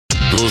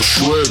The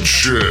Shred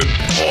Shed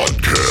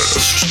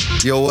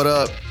Podcast. Yo, what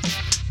up?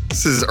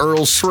 This is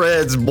Earl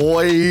Shreds,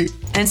 boy.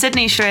 And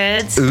Sydney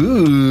Shreds.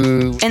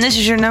 Ooh. And this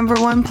is your number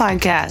one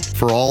podcast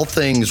For all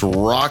things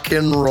rock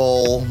and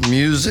roll,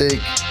 music,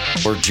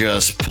 or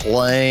just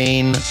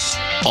plain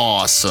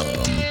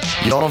awesome.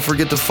 Y'all don't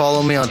forget to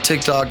follow me on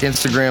TikTok,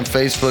 Instagram,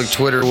 Facebook,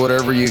 Twitter,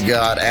 whatever you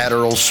got, at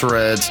Earl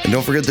Shreds. And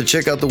don't forget to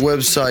check out the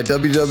website,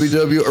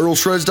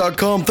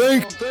 www.earlshreds.com.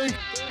 Thanks.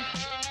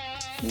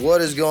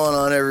 What is going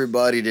on,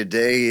 everybody?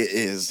 Today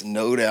is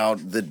no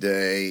doubt the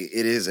day.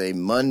 It is a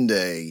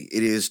Monday.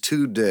 It is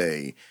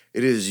today.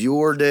 It is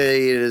your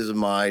day. It is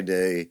my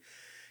day.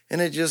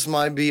 And it just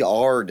might be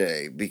our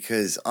day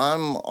because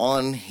I'm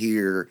on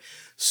here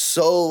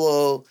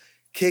solo,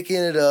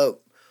 kicking it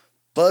up,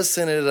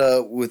 busting it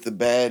up with the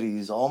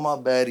baddies. All my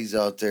baddies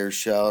out there,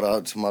 shout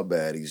out to my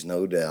baddies,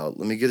 no doubt.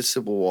 Let me get a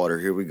sip of water.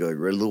 Here we go. You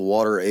ready? A little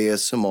water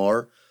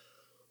ASMR.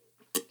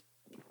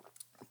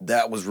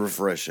 That was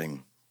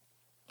refreshing.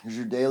 Here's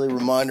your daily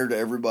reminder to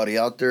everybody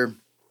out there.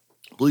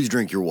 Please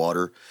drink your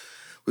water.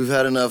 We've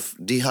had enough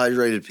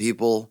dehydrated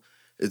people.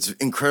 It's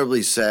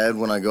incredibly sad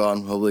when I go out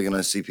in public and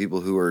I see people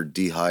who are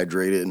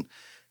dehydrated,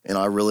 and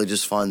I really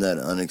just find that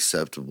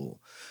unacceptable.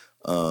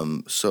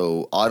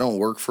 So I don't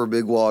work for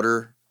Big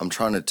Water. I'm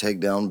trying to take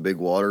down Big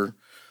Water.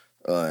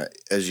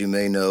 As you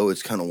may know,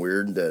 it's kind of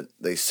weird that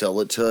they sell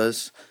it to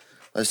us.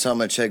 Last time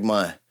I checked,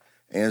 my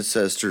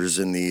ancestors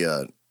in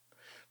the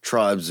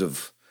tribes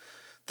of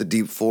the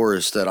deep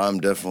forest that I'm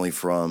definitely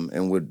from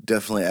and would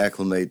definitely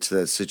acclimate to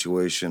that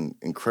situation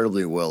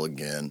incredibly well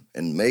again,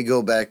 and may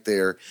go back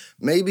there,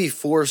 may be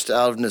forced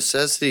out of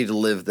necessity to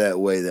live that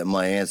way that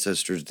my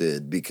ancestors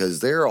did,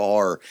 because there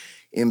are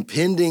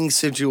impending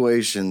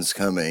situations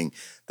coming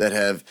that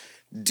have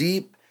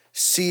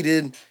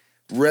deep-seated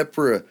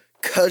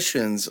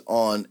repercussions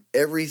on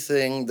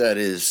everything that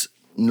is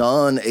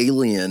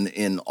non-alien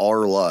in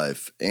our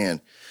life. And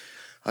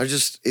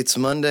it's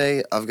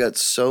Monday. I've got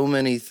so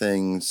many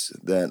things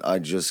that I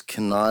just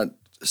cannot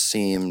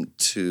seem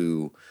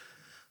to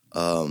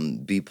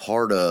be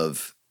part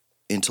of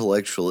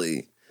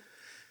intellectually.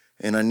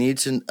 And I need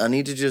to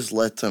just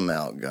let them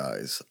out,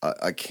 guys.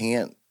 I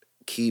can't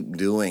keep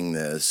doing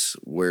this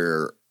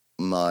where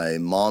my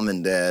mom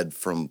and dad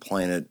from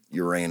planet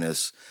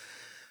Uranus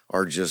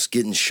are just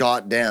getting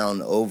shot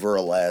down over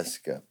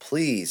Alaska.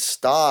 Please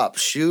stop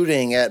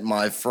shooting at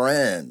my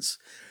friends.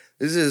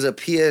 This is a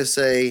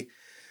PSA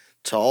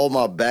to all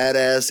my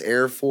badass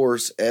Air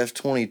Force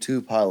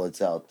F-22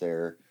 pilots out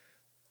there.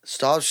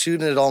 Stop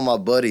shooting at all my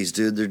buddies,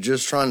 dude. They're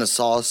just trying to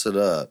sauce it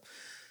up.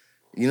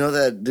 You know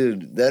that,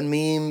 dude, that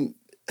meme,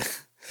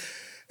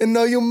 and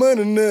now your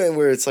money,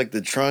 where it's like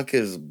the trunk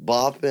is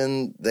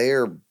bopping.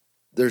 They're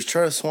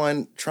trying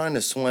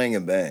to swing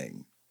and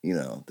bang. You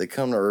know, they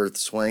come to Earth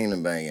swinging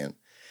and banging.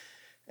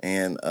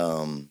 And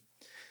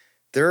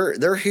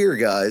they're here,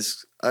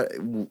 guys.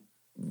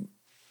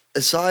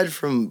 Aside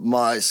from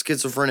my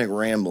schizophrenic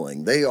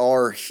rambling, they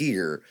are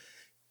here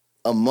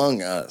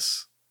among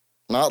us,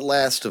 not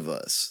Last of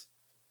Us.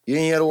 You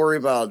ain't got to worry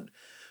about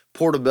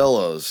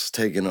Portobello's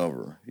taking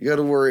over. You got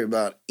to worry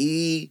about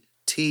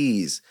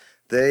ETs.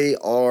 They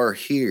are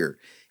here.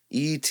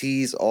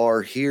 ETs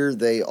are here.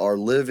 They are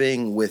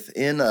living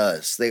within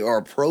us. They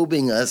are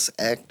probing us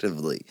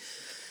actively.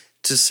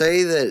 To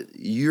say that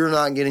you're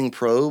not getting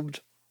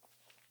probed,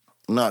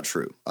 not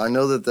true. I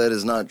know that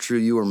is not true.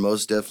 You are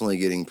most definitely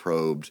getting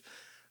probed.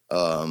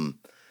 I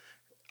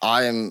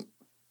am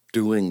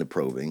doing the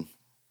probing.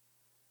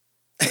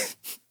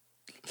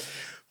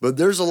 But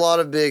there's a lot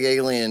of big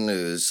alien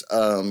news.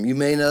 You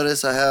may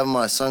notice I have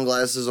my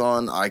sunglasses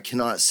on. I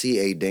cannot see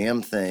a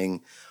damn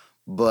thing.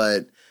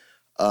 But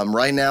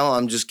right now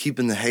I'm just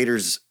keeping the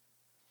haters,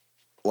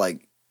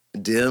 like,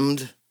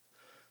 dimmed.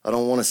 I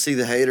don't want to see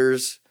the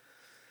haters.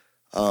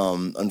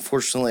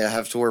 Unfortunately, I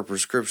have to wear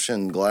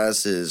prescription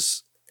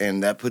glasses,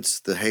 and that puts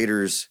the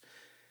haters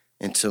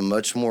into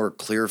much more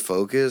clear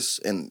focus.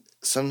 And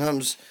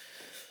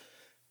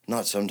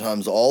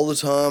all the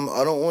time,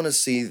 I don't want to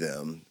see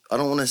them. I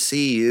don't want to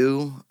see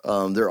you.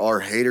 There are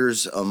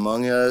haters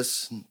among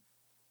us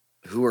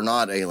who are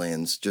not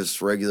aliens, just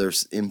regular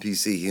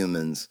NPC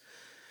humans.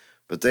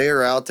 But they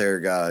are out there,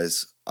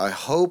 guys. I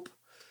hope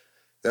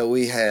that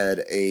we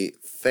had a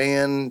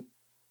fantastic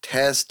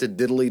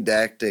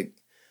diddly-dactic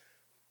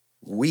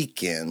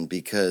weekend,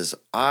 because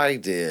I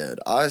did.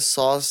 I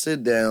sauced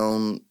it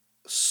down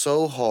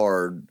so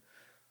hard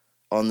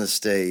on the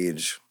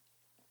stage.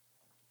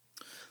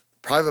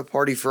 Private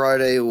Party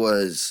Friday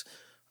was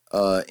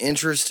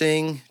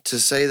interesting. To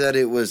say that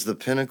it was the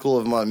pinnacle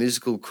of my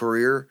musical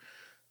career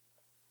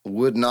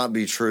would not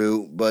be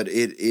true, but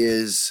it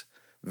is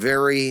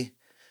very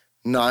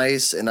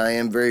nice, and I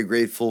am very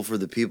grateful for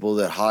the people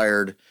that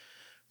hired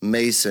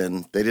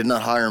Mason. They did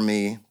not hire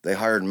me. They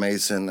hired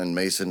Mason, and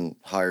Mason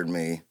hired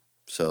me.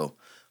 So,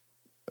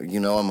 I'm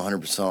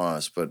 100%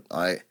 honest, but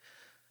I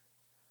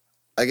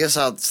guess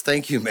I'll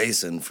thank you,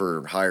 Mason,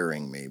 for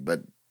hiring me.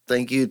 But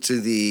thank you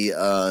to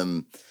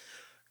the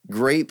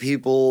great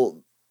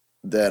people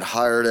that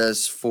hired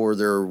us for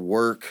their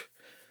work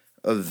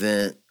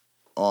event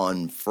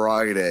on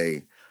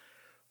Friday.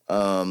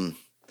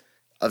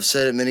 I've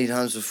said it many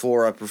times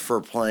before, I prefer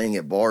playing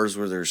at bars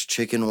where there's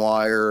chicken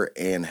wire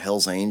and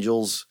Hell's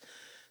Angels.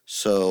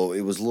 So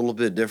it was a little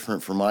bit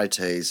different for my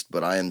taste,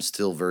 but I am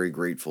still very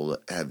grateful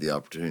to have the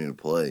opportunity to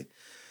play.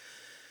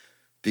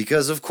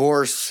 Because, of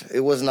course,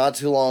 it was not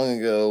too long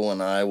ago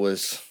when I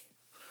was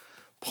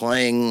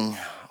playing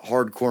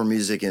hardcore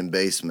music in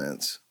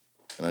basements.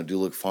 And I do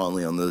look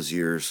fondly on those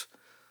years.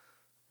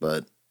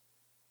 But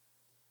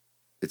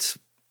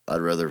I'd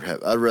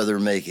rather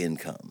make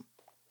income.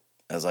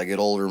 As I get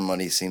older,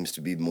 money seems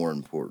to be more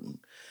important.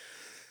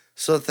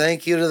 So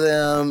thank you to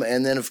them.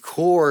 And then, of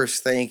course,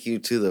 thank you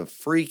to the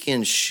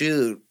freaking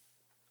shoot.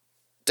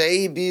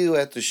 Debut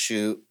at the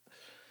shoot.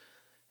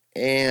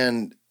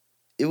 And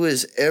it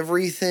was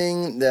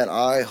everything that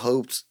I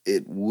hoped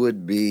it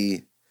would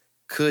be,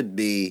 could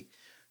be,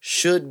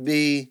 should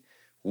be,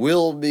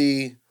 will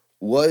be,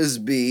 was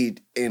be,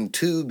 and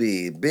to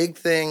be. Big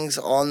things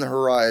on the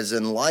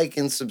horizon. Like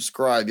and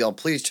subscribe. Y'all,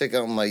 please check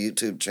out my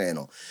YouTube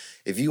channel.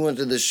 If you went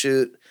to the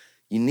shoot,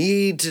 you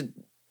need to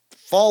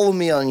follow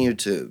me on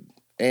YouTube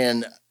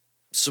and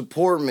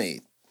support me.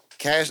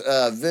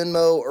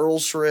 Venmo, Earl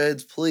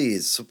Shreds,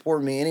 please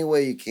support me any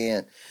way you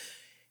can.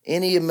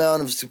 Any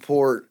amount of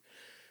support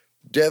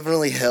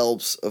definitely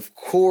helps. Of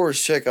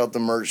course, check out the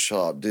merch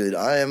shop. Dude,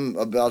 I am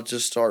about to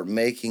start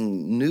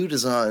making new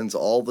designs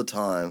all the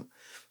time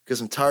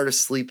because I'm tired of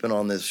sleeping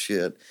on this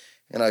shit.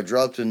 And I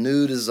dropped a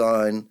new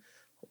design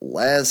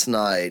last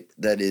night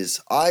that is,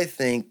 I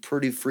think,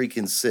 pretty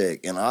freaking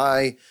sick. And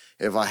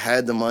if I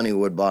had the money,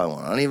 would buy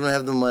one. I don't even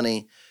have the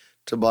money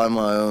to buy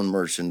my own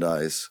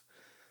merchandise.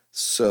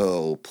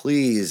 So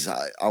please,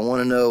 I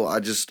want to know. I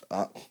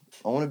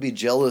want to be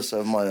jealous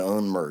of my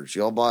own merch.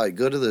 Y'all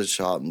go to the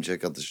shop and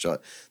check out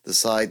the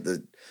site.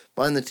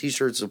 Buying the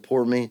t-shirts,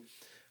 support me.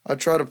 I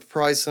try to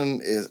price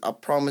them. I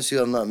promise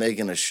you I'm not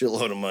making a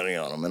shitload of money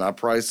on them. And I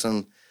price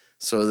them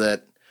so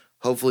that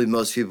hopefully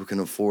most people can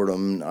afford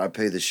them. I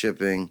pay the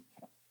shipping.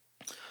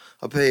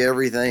 I pay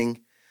everything.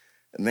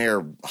 And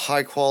they're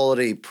high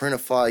quality,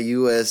 Printify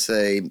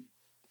USA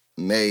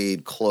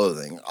made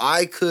clothing.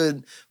 I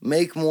could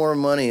make more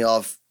money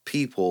off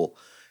people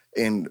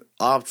and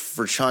opt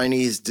for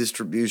Chinese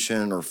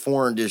distribution or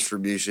foreign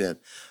distribution,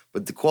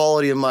 but the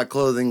quality of my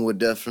clothing would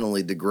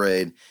definitely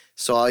degrade.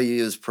 So I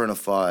use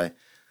Printify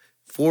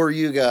for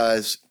you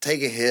guys.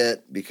 Take a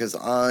hit because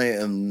I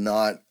am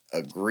not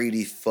a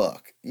greedy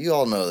fuck. You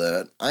all know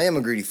that. I am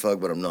a greedy fuck,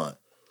 but I'm not.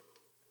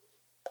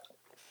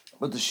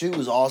 But the shoot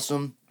was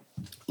awesome.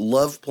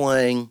 Love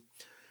playing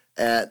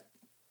at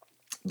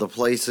the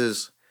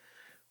places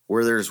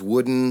where there's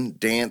wooden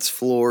dance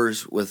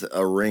floors with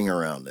a ring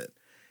around it.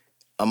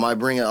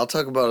 I'll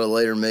talk about it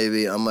later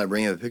maybe. I might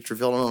bring a picture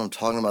of it. I don't know what I'm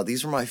talking about.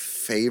 These are my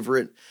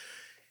favorite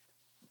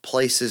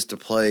places to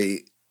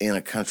play in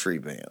a country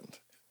band.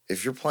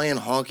 If you're playing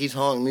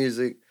honky-tonk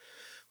music,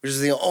 which is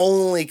the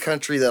only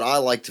country that I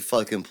like to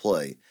fucking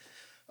play.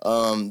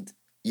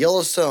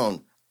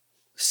 Yellowstone,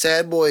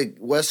 sad boy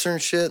western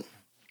shit,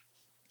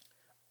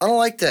 I don't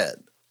like that.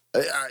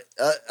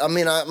 I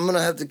mean, I'm going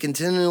to have to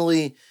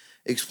continually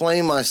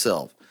explain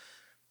myself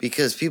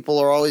because people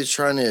are always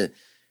trying to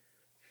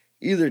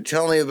either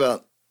tell me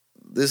about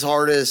this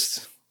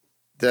artist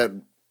that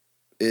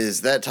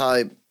is that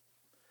type,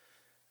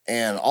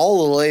 and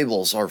all the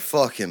labels are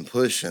fucking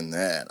pushing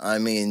that. I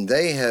mean,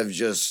 they have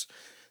just,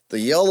 the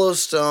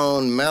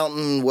Yellowstone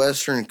mountain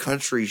western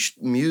country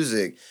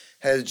music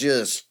has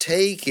just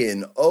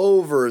taken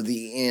over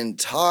the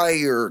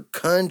entire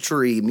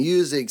country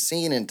music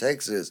scene in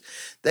Texas.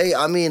 They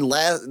are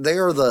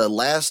the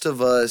Last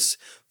of Us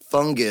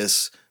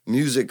fungus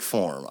music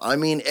form. I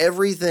mean,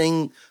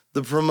 everything,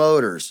 the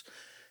promoters,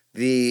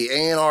 the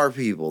A&R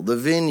people, the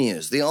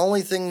venues, the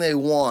only thing they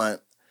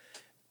want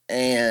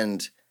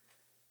and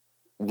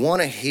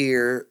want to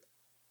hear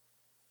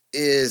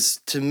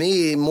is, to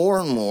me, more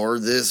and more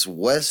this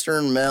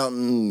western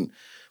mountain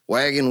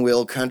wagon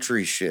wheel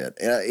country shit.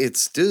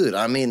 Dude,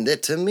 I mean,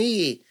 to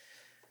me,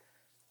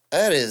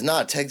 that is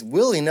not Texas.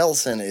 Willie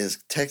Nelson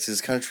is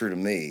Texas country to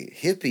me.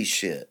 Hippie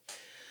shit.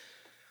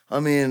 I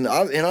mean,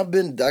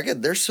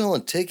 they're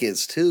selling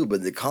tickets too,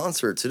 but the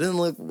concerts, it didn't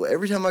look,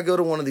 every time I go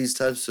to one of these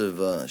types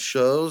of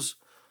shows,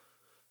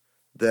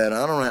 that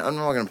I'm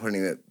not going to put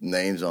any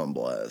names on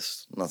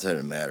blast. Not that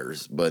it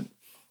matters, but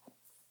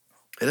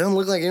it doesn't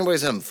look like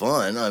anybody's having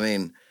fun. I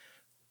mean,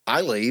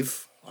 I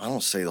leave. I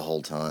don't stay the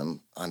whole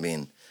time. I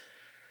mean,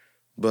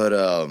 but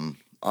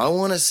I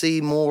want to see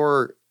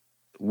more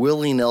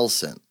Willie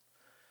Nelson,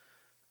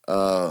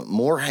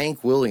 more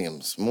Hank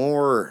Williams,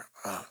 more.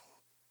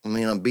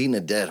 I'm beating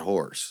a dead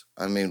horse.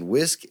 I mean,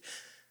 whiskey.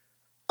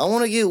 I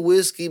want to get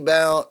whiskey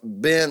bent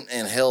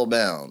and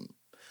hellbound.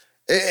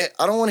 I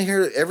don't want to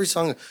hear every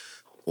song.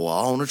 Well,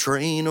 on a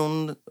train,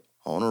 on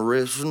a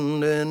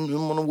racing, and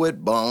I'm on a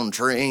wet-bound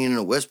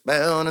train,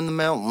 westbound in the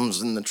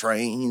mountains, and the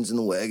trains and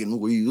the wagon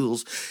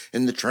wheels,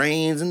 and the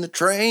trains and the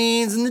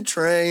trains and the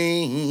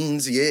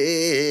trains,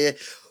 yeah.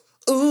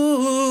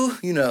 Ooh,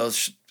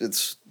 I've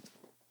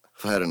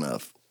had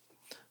enough.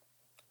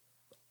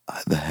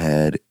 I've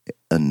had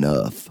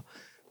enough.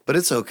 But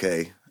it's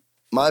okay.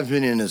 My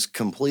opinion is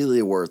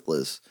completely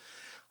worthless.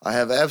 I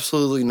have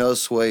absolutely no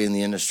sway in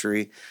the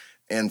industry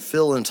and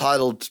feel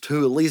entitled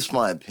to at least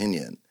my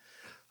opinion.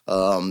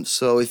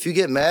 So if you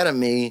get mad at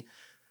me,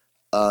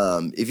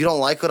 if you don't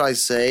like what I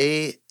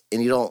say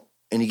and you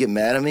get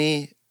mad at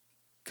me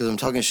because I'm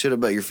talking shit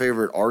about your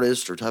favorite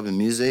artist or type of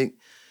music,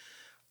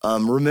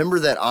 remember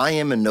that I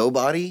am a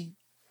nobody,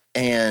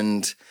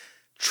 and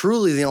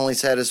truly the only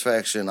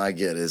satisfaction I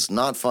get is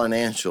not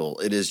financial.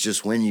 It is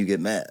just when you get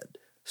mad.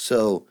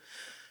 So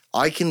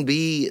I can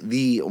be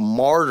the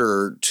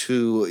martyr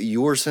to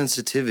your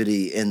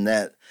sensitivity in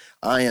that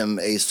I am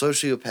a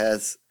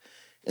sociopath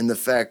in the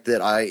fact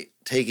that I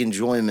take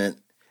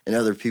enjoyment in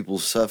other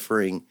people's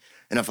suffering.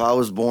 And if I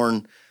was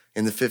born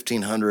in the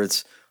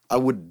 1500s, I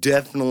would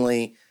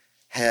definitely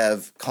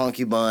have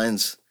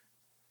concubines,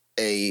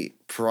 a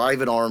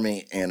private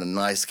army, and a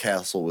nice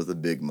castle with a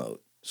big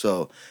moat.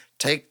 So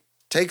take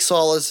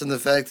solace in the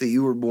fact that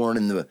you were born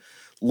in the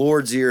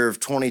Lord's year of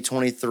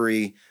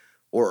 2023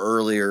 or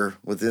earlier,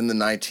 within the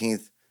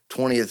 19th,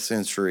 20th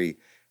century,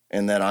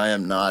 and that I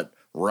am not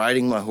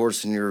riding my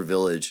horse in your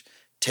village,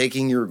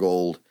 taking your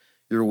gold,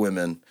 your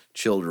women,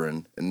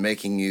 children, and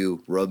making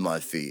you rub my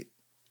feet.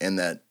 And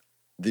that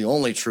the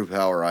only true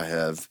power I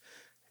have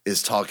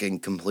is talking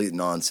complete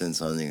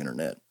nonsense on the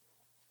internet.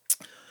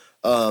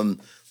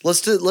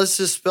 Let's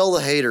dispel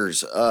the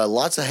haters.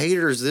 Lots of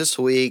haters this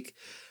week.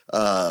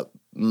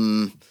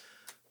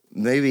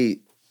 Maybe.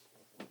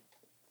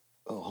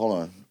 Oh, hold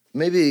on.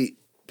 Maybe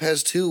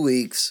past 2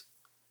 weeks.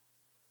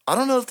 I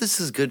don't know if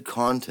this is good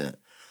content.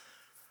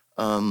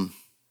 I'm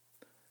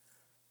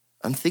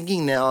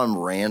thinking now I'm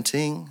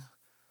ranting.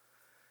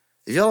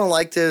 If y'all don't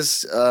like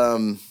this,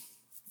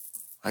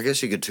 I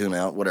guess you could tune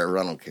out. Whatever,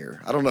 I don't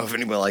care. I don't know if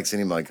anybody likes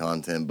any of my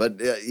content, but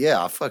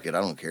yeah, fuck it,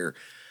 I don't care.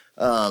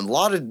 A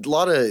lot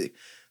of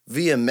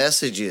via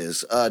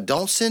messages.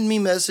 Don't send me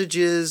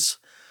messages.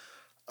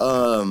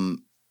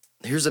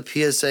 Here's a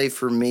PSA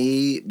for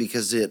me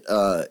because it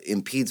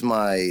impedes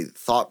my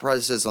thought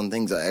process on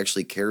things I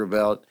actually care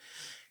about.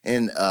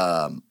 And,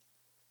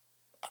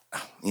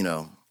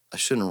 I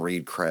shouldn't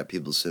read crap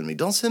people send me.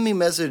 Don't send me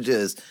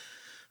messages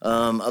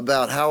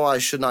about how I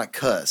should not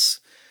cuss.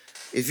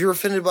 If you're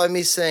offended by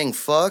me saying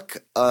fuck,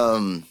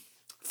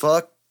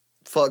 fuck.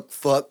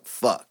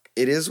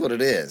 It is what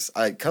it is.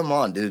 Come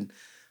on, dude.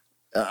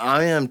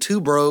 I am too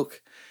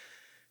broke,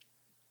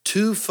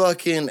 too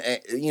fucking,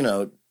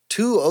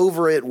 too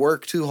over it,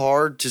 work too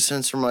hard to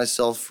censor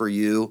myself for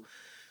you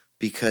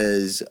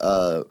because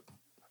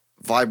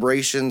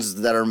vibrations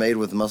that are made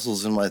with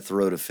muscles in my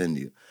throat offend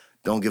you.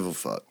 Don't give a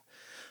fuck.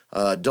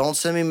 Don't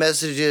send me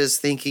messages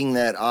thinking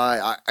that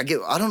I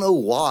don't know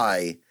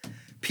why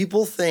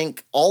people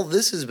think all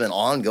this has been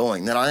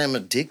ongoing, that I am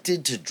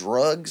addicted to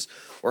drugs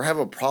or have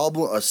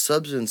a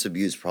substance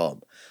abuse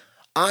problem.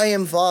 I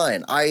am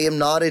fine. I am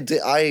not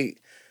I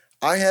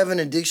have an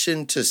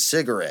addiction to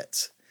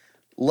cigarettes.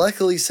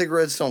 Luckily,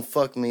 cigarettes don't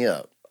fuck me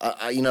up.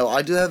 I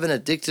do have an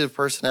addictive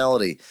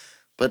personality,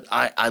 but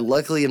I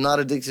luckily am not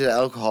addicted to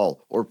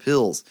alcohol or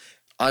pills.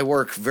 I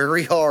work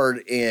very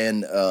hard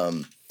and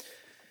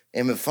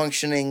am a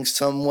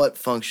somewhat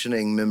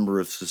functioning member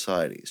of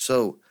society.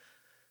 So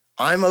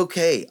I'm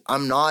okay.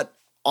 I'm not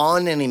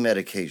on any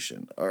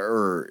medication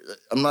or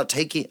I'm not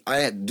taking,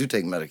 I do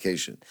take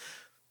medication,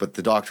 but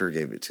the doctor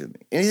gave it to me.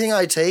 Anything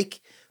I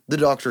take, the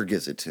doctor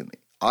gives it to me.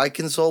 I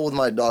consult with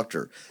my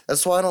doctor.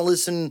 That's why I don't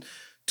listen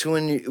to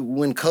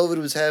when COVID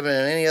was happening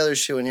and any other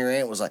shit when your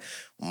aunt was like,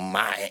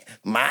 my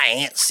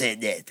aunt said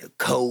that the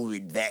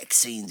COVID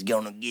vaccine's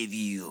gonna give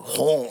you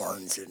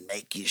horns and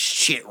make you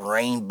shit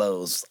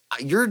rainbows.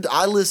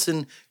 I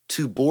listen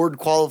to board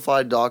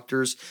qualified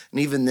doctors, and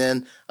even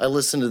then, I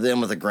listen to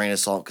them with a grain of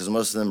salt because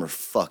most of them are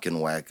fucking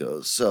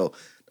wackos. So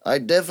I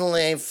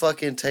definitely ain't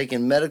fucking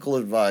taking medical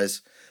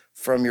advice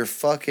from your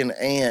fucking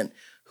aunt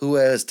who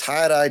has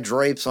tie-dye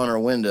drapes on her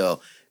window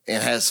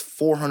and has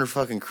 400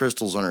 fucking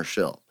crystals on her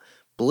shelf.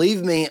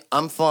 Believe me,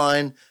 I'm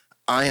fine.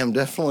 I am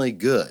definitely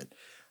good.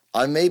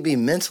 I may be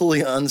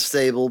mentally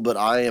unstable, but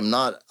I am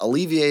not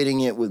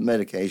alleviating it with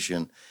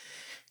medication.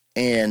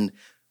 And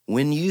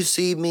when you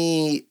see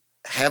me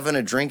having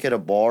a drink at a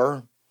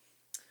bar,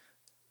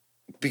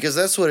 because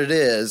that's what it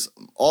is,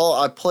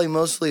 I play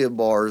mostly at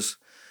bars.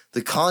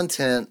 The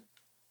content,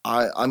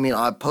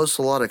 I post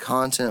a lot of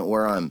content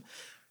where I'm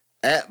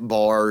at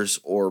bars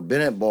or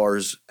been at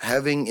bars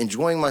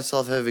enjoying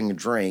myself having a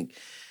drink,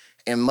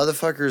 and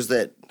motherfuckers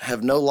that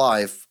have no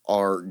life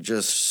are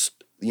just,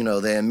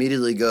 they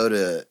immediately go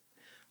to,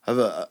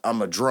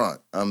 I'm a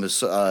drunk, I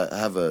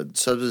have a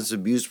substance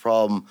abuse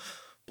problem,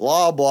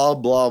 blah, blah,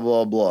 blah,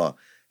 blah, blah.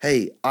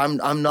 Hey,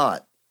 I'm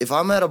not. If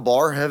I'm at a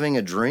bar having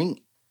a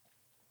drink,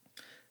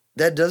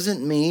 that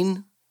doesn't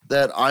mean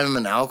that I'm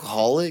an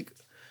alcoholic.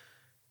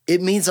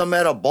 It means I'm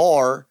at a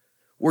bar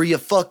where you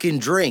fucking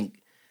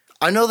drink.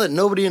 I know that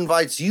nobody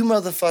invites you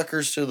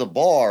motherfuckers to the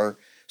bar,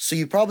 so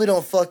you probably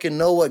don't fucking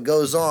know what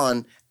goes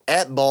on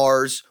at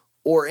bars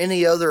or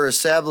any other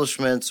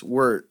establishments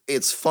where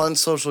it's fun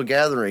social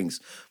gatherings.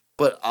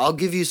 But I'll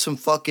give you some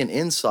fucking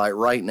insight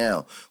right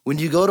now. When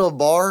you go to a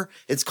bar,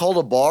 it's called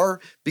a bar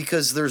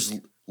because there's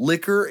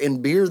liquor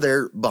and beer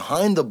there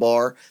behind the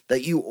bar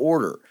that you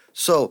order.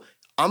 So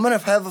I'm going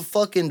to have a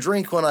fucking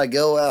drink when I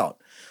go out.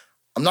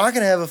 I'm not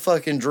going to have a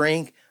fucking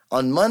drink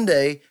on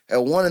Monday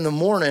at 1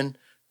 a.m.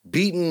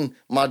 beating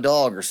my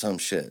dog or some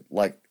shit.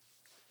 Like,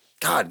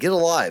 God, get a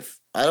life.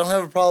 I don't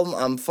have a problem.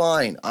 I'm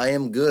fine. I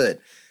am good.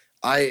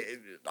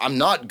 I'm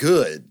not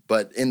good,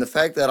 but in the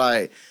fact that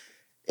I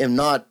am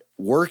not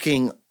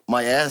working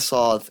my ass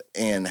off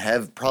and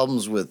have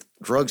problems with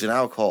drugs and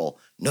alcohol,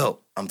 no,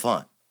 I'm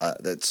fine. I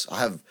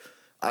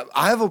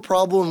have a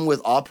problem with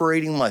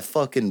operating my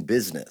fucking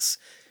business.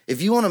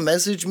 If you want to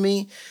message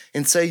me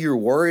and say you're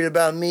worried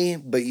about me,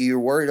 but you're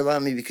worried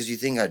about me because you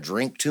think I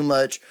drink too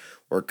much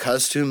or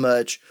cuss too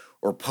much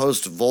or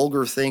post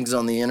vulgar things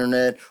on the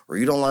internet or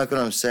you don't like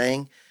what I'm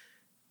saying,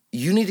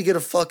 you need to get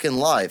a fucking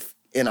life.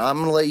 And I'm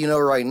going to let you know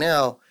right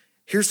now,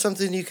 here's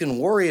something you can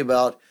worry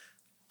about.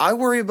 I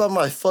worry about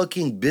my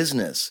fucking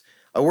business.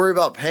 I worry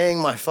about paying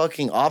my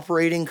fucking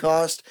operating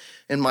cost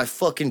and my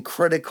fucking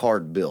credit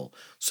card bill.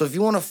 So if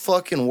you want to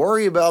fucking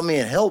worry about me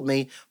and help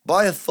me,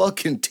 buy a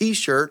fucking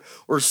t-shirt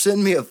or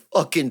send me a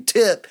fucking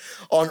tip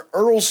on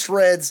Earl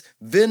Shred's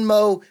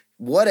Venmo,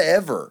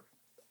 whatever.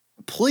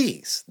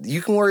 Please,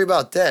 you can worry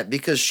about that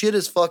because shit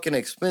is fucking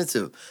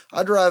expensive.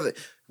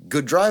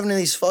 Driving to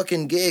these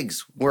fucking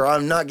gigs where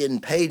I'm not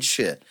getting paid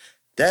shit.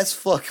 That's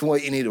fucking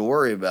what you need to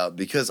worry about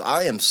because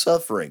I am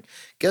suffering.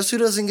 Guess who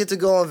doesn't get to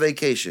go on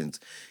vacations?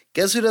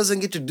 Guess who doesn't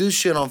get to do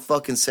shit on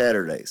fucking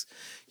Saturdays?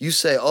 You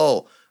say,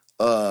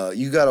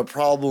 you got a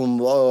problem.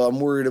 Oh, I'm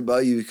worried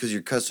about you because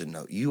you're cussing.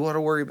 No, you ought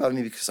to worry about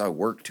me because I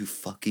work too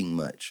fucking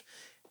much.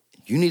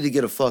 You need to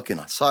get a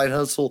fucking side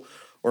hustle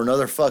or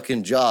another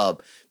fucking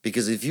job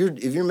because if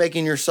you're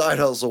making your side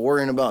hustle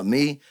worrying about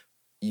me,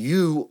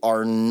 you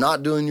are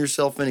not doing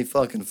yourself any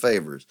fucking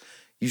favors.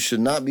 You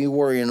should not be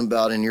worrying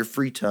about in your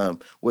free time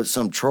what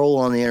some troll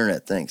on the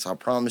internet thinks. I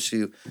promise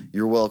you,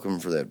 you're welcome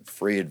for that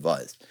free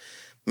advice.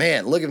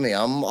 Man, look at me.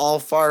 I'm all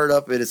fired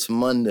up. It's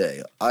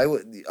Monday. I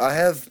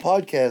have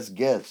podcast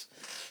guests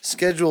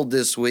scheduled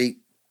this week.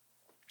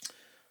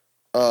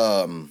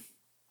 I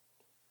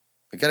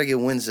got to get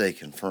Wednesday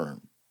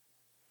confirmed.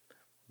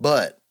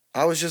 But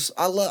I miss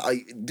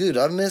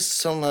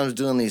sometimes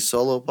doing these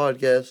solo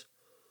podcasts.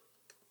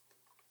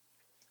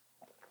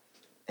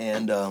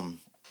 And,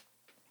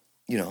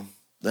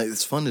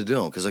 it's fun to do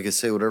them because I can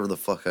say whatever the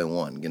fuck I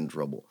want and get in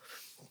trouble.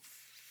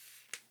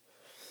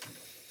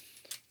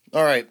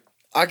 All right.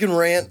 I can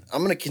rant.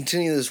 I'm going to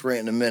continue this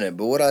rant in a minute.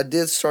 But what I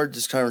did start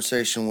this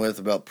conversation with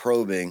about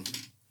probing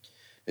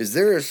is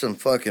there is some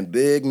fucking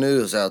big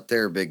news out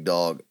there, big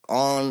dog,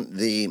 on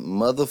the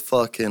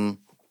motherfucking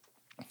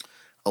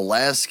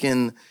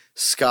Alaskan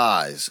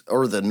skies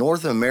or the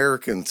North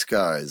American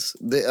skies.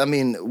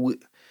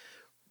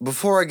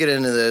 Before I get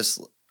into this,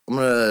 I'm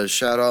going to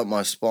shout out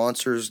my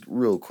sponsors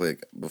real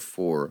quick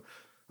before.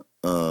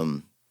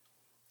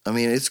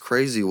 It's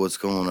crazy what's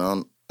going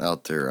on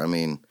out there.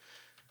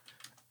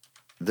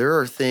 There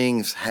are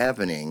things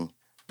happening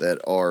that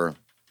are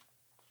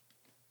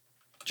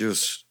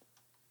just,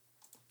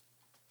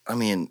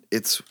 I'm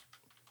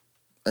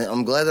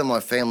glad that my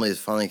family is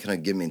finally going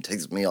to get me and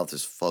takes me off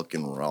this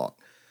fucking rock.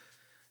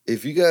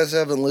 If you guys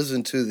haven't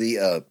listened to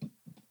the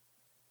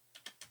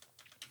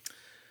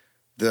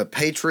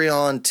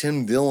Patreon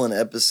Tim Dillon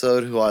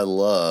episode, who I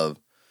love,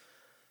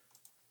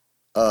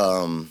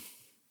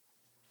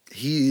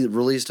 he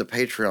released a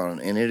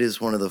Patreon, and it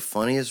is one of the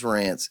funniest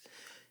rants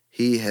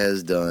he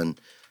has done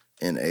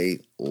in a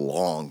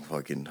long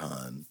fucking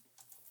time.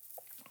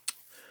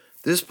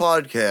 This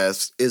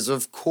podcast is,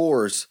 of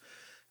course,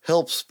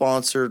 help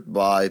sponsored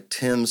by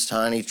Tim's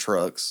Tiny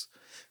Trucks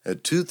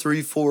at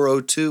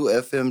 23402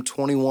 FM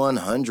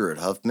 2100,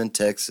 Huffman,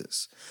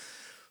 Texas.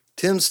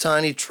 Tim's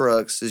Tiny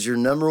Trucks is your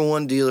number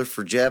one dealer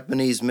for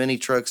Japanese mini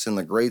trucks in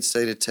the great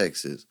state of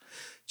Texas.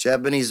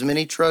 Japanese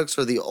mini trucks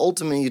are the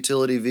ultimate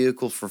utility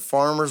vehicle for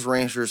farmers,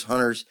 ranchers,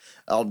 hunters,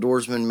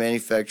 outdoorsmen,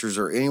 manufacturers,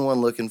 or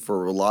anyone looking for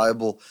a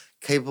reliable,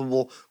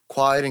 capable,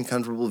 quiet, and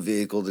comfortable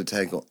vehicle to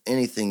tackle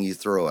anything you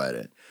throw at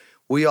it.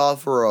 We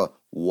offer a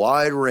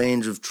wide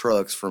range of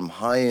trucks from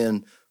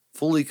high-end,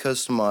 fully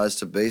customized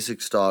to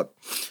basic stock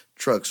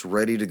trucks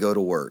ready to go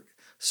to work.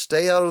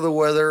 Stay out of the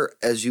weather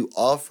as you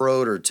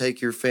off-road or take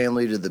your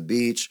family to the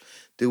beach.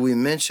 Did we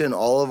mention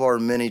all of our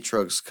mini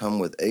trucks come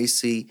with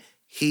AC,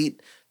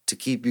 heat, to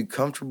keep you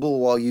comfortable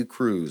while you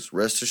cruise?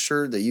 Rest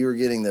assured that you are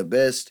getting the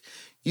best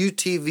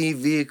UTV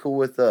vehicle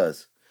with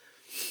us.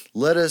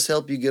 Let us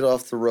help you get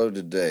off the road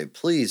today.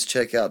 Please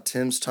check out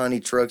Tim's Tiny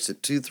Trucks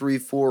at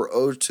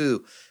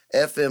 23402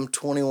 FM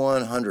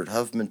 2100,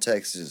 Huffman,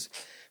 Texas.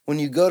 When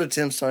you go to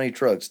Tim's Tiny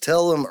Trucks,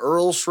 tell them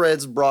Earl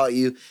Shreds brought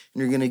you, and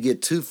you're going to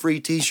get 2 free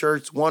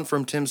t-shirts, one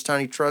from Tim's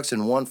Tiny Trucks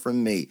and one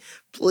from me.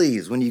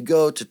 Please, when you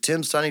go to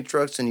Tim's Tiny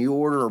Trucks and you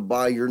order or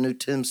buy your new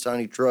Tim's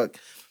Tiny Truck,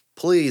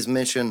 please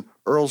mention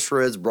Earl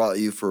Shreds brought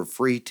you for a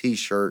free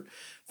t-shirt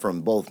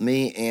from both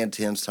me and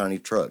Tim's Tiny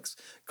Trucks.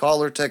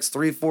 Call or text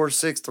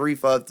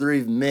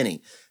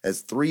 346-353-MINI.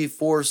 That's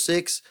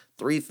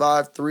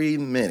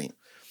 346-353-MINI.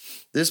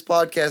 This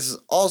podcast is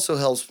also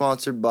helped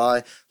sponsored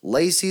by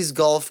Lacey's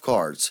Golf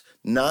Carts,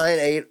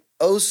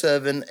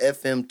 9807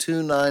 FM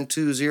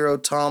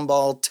 2920,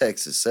 Tomball,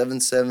 Texas,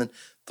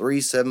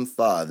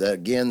 77375.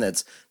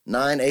 That's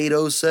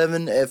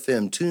 9807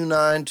 FM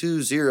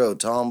 2920,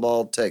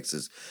 Tomball,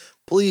 Texas.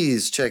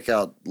 Please check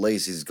out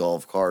Lacey's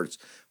Golf Carts.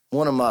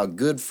 One of my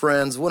good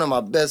friends, one of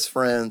my best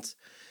friends,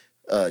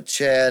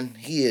 Chad,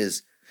 he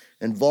is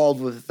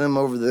involved with them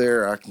over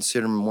there. I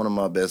consider him one of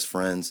my best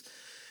friends.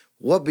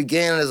 What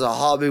began as a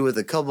hobby with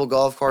a couple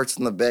golf carts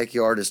in the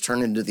backyard has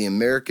turned into the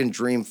American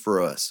dream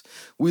for us.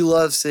 We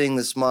love seeing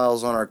the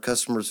smiles on our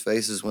customers'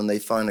 faces when they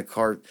find a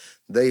cart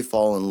they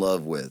fall in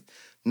love with,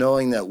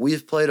 knowing that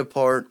we've played a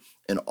part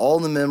in all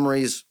the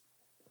memories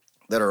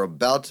that are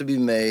about to be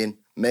made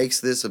makes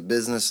this a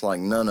business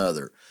like none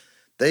other.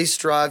 They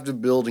strive to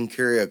build and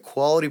carry a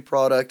quality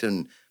product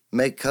and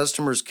make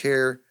customer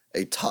care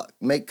a top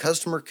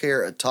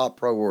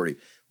priority.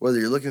 Whether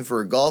you're looking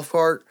for a golf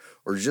cart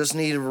or just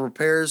need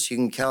repairs, you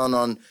can count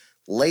on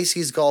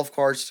Lacey's Golf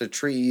Carts to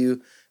treat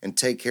you and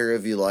take care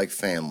of you like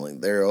family.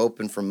 They're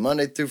open from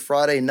Monday through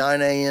Friday,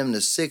 9 a.m.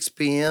 to 6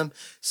 p.m.,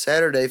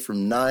 Saturday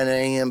from 9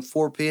 a.m.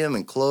 4 p.m.,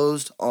 and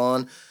closed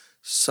on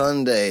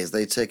Sundays.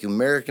 They take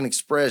American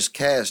Express,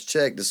 cash,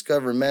 check,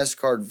 Discover,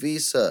 MasterCard,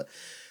 Visa.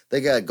 They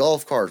got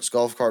golf carts,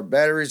 golf cart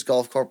batteries,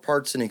 golf cart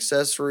parts and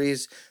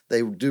accessories.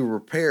 They do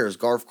repairs,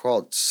 golf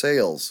cart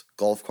sales,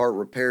 golf cart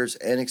repairs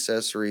and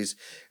accessories.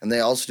 And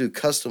they also do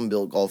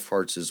custom-built golf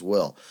carts as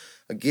well.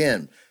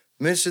 Again,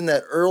 mention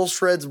that Earl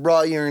Shreds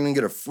brought you. You're going to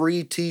get a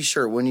free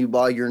t-shirt when you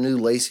buy your new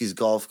Lacey's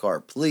Golf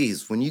Cart.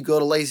 Please, when you go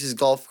to Lacey's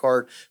Golf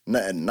Cart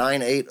at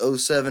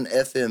 9807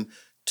 FM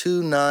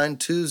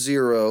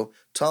 2920,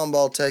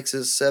 Tomball,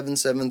 Texas,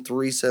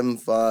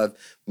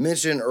 77375.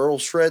 Mention Earl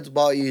Shreds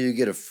bought you, you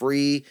get a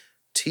free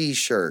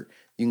t-shirt.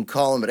 You can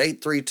call him at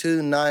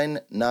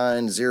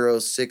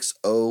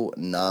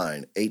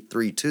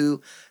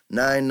 832-990-6090.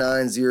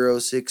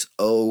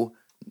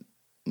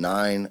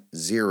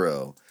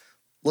 832-990-6090.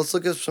 Let's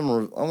look at some.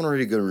 I want to read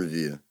a good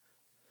review.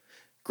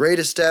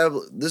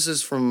 This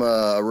is from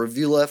a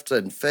review left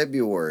in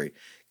February.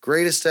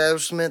 Great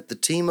establishment. The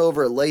team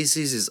over at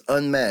Lacey's is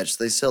unmatched.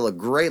 They sell a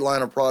great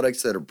line of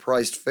products that are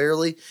priced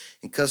fairly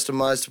and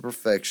customized to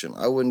perfection.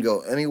 I wouldn't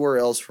go anywhere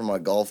else for my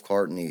golf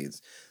cart needs.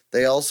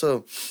 They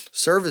also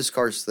service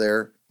carts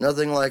there.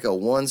 Nothing like a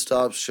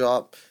one-stop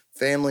shop,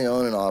 family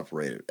owned and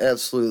operated.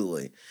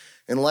 Absolutely.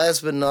 And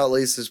last but not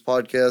least, this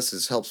podcast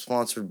is helped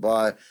sponsored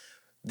by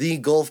the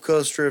Gulf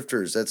Coast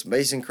Drifters. That's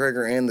Mason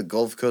Krager and the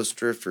Gulf Coast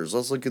Drifters.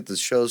 Let's look at the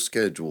show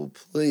schedule,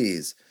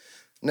 please.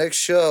 Next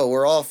show,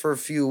 we're off for a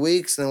few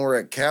weeks, then we're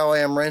at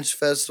Cow-Am Ranch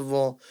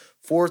Festival,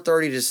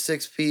 4:30 to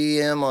 6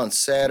 p.m. on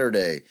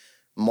Saturday,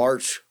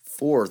 March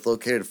 4th,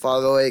 located at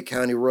 508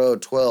 County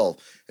Road 12.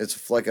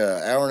 It's like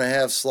an hour and a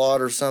half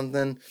slot or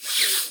something.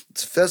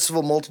 It's a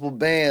festival, multiple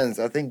bands.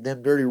 I think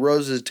them Dirty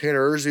Roses,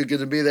 Tanner Urzu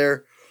going to be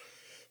there.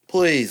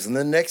 Please. And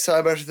then next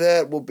time after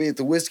that, we'll be at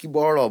the Whiskey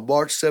Bar on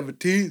March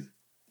 17th,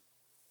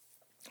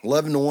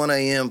 11 to 1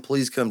 a.m.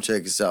 Please come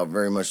check us out.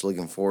 Very much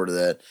looking forward to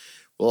that.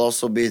 We'll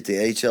also be at the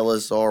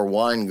HLSR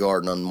Wine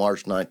Garden on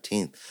March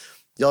 19th.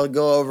 Y'all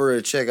go over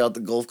and check out the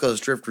Gulf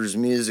Coast Drifters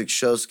music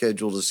show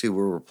schedule to see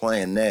where we're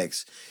playing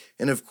next.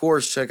 And, of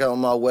course, check out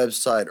my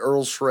website,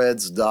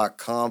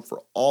 earlshreds.com,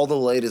 for all the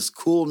latest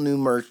cool new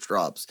merch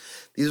drops.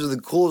 These are the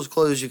coolest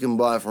clothes you can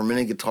buy from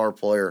any guitar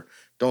player.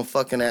 Don't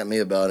fucking at me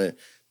about it.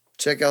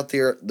 Check out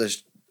the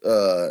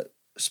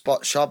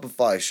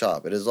Shopify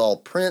shop. It is all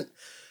print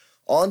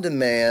on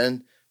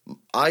demand.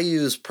 I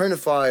use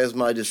Printify as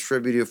my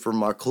distributor for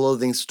my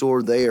clothing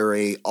store. They are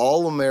a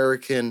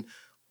all-American,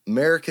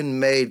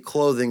 American-made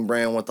clothing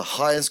brand with the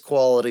highest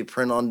quality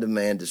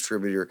print-on-demand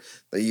distributor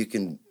that you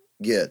can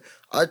get.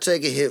 I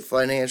take a hit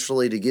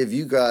financially to give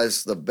you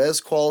guys the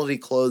best quality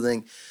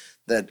clothing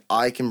that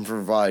I can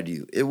provide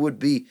you. It would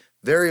be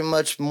very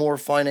much more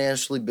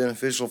financially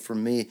beneficial for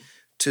me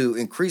to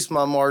increase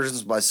my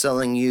margins by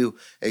selling you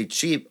a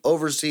cheap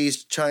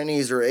overseas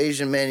Chinese or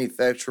Asian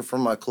manufacturer for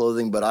my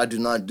clothing, but I do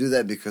not do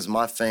that because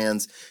my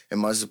fans and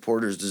my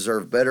supporters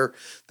deserve better.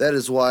 That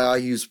is why I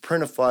use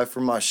Printify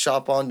for my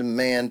Shop on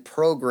Demand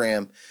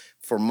program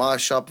for my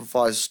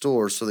Shopify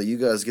store so that you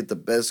guys get the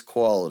best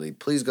quality.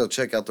 Please go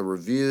check out the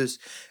reviews.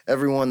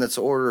 Everyone that's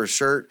ordered a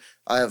shirt,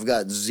 I have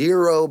got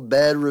 0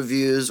 bad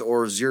reviews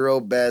or 0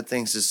 bad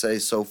things to say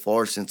so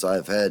far since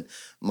I've had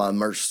my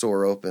merch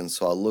store open.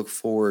 So I look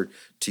forward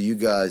to you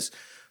guys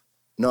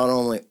not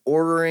only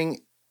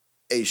ordering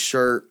a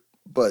shirt,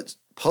 but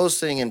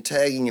posting and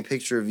tagging a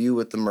picture of you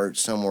with the merch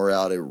somewhere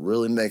out. It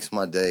really makes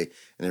my day,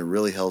 and it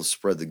really helps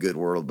spread the good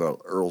word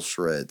about Earl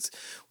Shreds.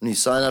 When you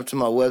sign up to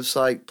my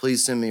website,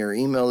 please send me your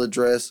email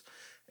address,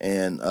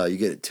 and you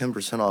get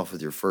 10% off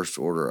with your first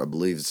order. I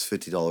believe it's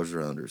 $50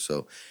 or under,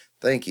 so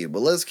thank you.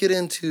 But let's get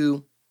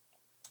into,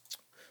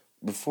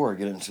 before I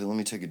get into, let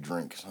me take a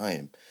drink, because I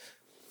am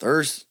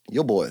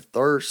Your boy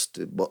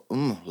thirsty, but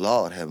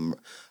Lord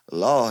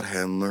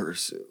have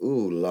mercy.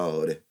 Ooh,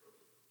 Lord.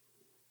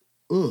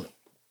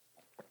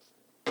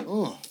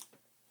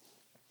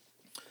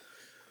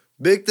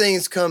 Big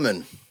things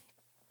coming.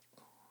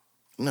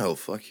 No,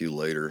 fuck you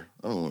later.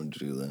 I don't want to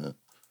do that.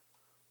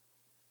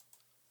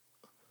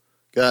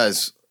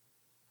 Guys,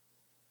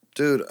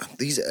 dude,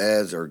 these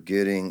ads are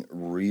getting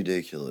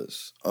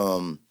ridiculous.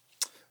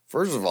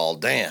 First of all,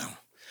 damn.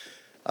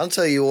 I'll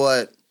tell you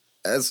what,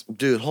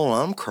 dude, hold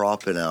on, I'm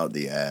cropping out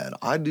the ad.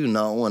 I do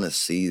not want to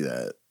see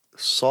that.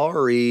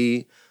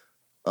 Sorry.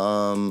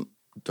 Don't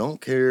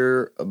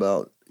care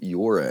about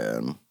your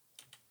ad.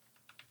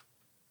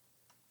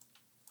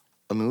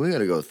 I mean, we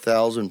gotta go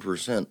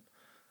 1,000%.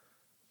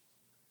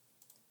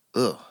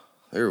 Ugh,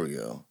 there we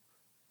go.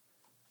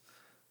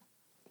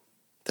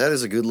 That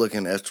is a good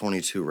looking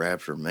F-22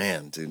 Raptor.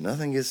 Man, dude,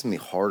 nothing gets me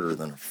harder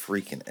than a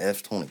freaking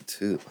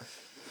F-22.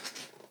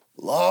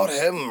 Lord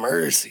have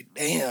mercy.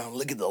 Damn,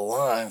 look at the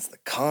lines, the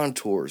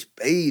contours,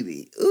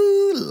 baby.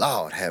 Ooh,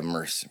 Lord have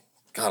mercy.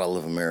 God, I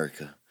love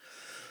America.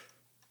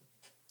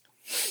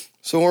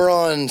 So we're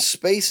on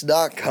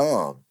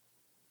space.com.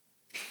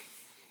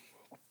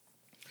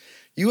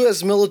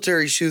 U.S.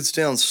 military shoots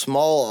down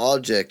small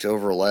object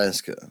over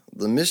Alaska.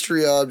 The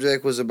mystery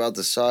object was about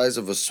the size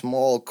of a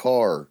small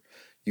car,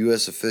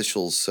 U.S.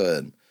 officials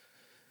said.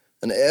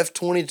 An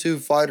F-22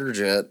 fighter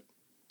jet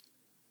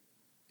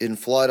in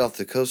flight off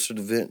the coast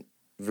of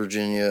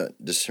Virginia,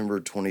 December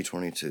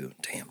 2022.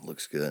 Damn,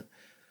 looks good.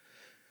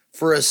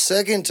 For a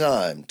second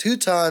time, 2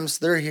 times,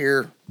 they're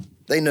here.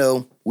 They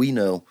know, we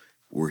know,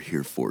 we're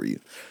here for you.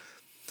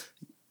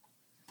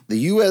 The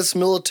U.S.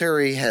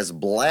 military has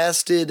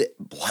blasted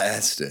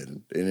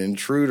an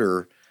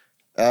intruder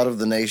out of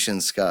the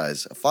nation's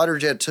skies. A fighter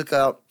jet took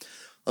out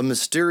a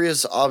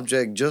mysterious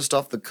object just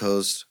off the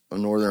coast of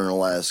northern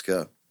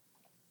Alaska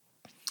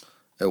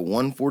at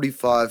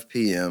 1:45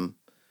 p.m.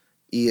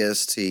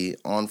 EST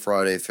on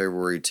Friday,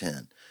 February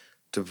 10.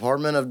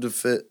 Department of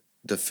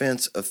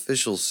Defense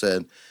officials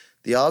said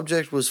the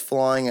object was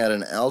flying at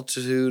an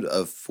altitude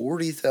of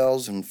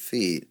 40,000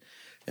 feet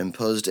and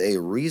posed a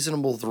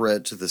reasonable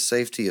threat to the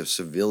safety of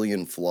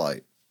civilian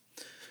flight.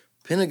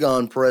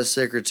 Pentagon Press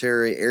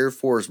Secretary Air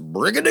Force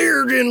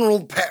Brigadier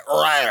General Pat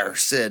Ryder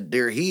said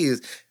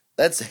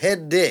that's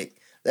head dick.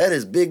 That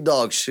is big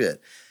dog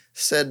shit,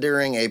 said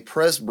during a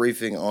press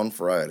briefing on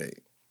Friday.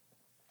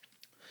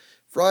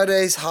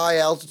 Friday's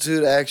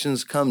high-altitude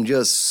actions come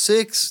just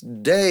 6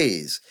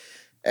 days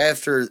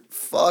after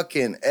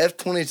fucking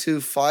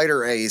F-22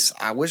 fighter ace.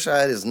 I wish I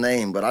had his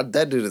name, but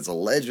that dude is a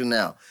legend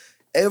now.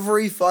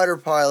 Every fighter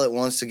pilot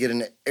wants to get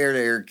an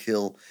air-to-air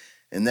kill,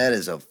 and that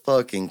is a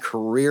fucking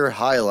career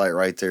highlight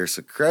right there.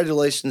 So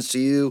congratulations to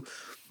you,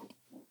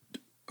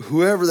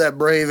 whoever that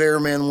brave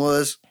airman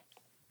was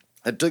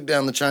that took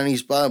down the Chinese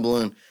spy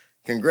balloon.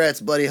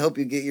 Congrats, buddy. Hope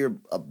you get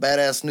a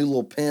badass new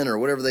little pin or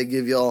whatever they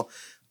give y'all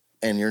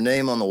and your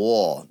name on the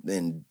wall.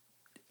 And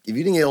if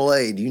you didn't get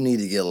laid, you need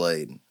to get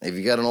laid. If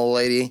you got an old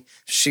lady,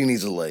 she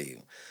needs to lay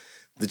you.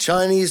 The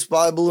Chinese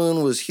spy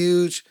balloon was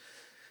huge.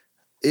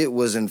 It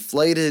was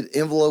inflated.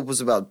 Envelope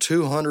was about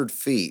 200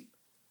 feet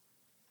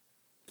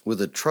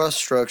with a truss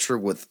structure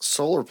with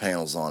solar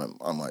panels on it,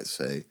 I might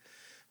say.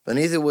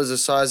 Beneath it was the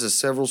size of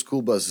several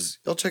school buses.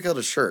 Y'all check out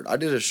a shirt. I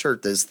did a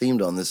shirt that's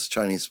themed on this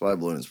Chinese spy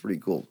balloon. It's pretty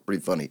cool,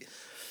 pretty funny.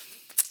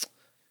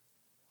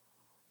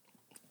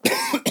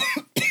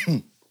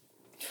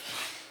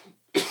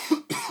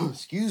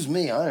 Excuse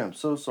me, I am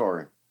so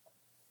sorry.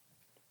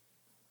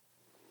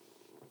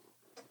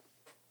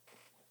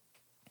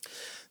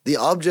 The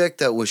object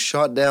that was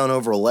shot down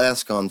over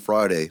Alaska on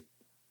Friday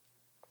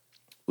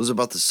was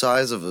about the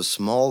size of a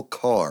small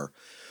car.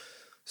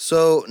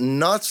 So,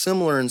 not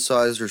similar in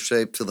size or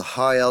shape to the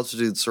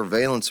high-altitude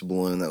surveillance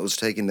balloon that was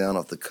taken down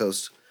off the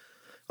coast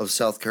of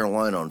South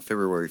Carolina on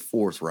February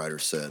 4th, Ryder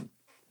said.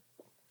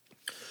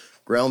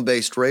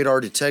 Ground-based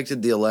radar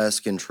detected the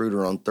Alaska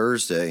intruder on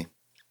Thursday,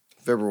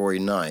 February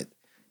 9th.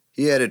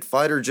 He added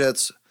fighter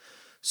jets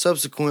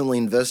subsequently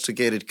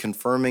investigated,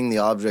 confirming the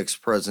object's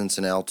presence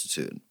and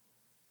altitude.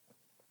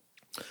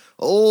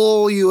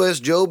 U.S.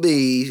 Joe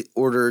B.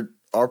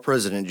 our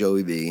President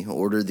Joey B.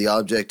 ordered the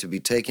object to be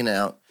taken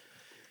out,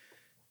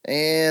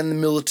 and the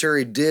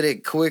military did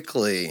it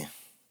quickly.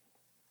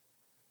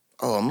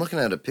 Oh, I'm looking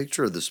at a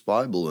picture of the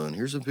spy balloon.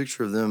 Here's a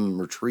picture of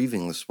them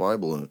retrieving the spy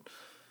balloon.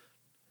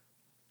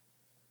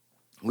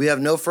 We have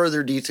no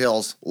further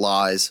details,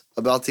 lies,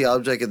 about the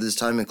object at this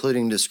time,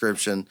 including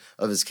description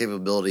of its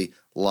capability,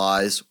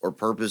 lies, or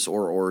purpose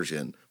or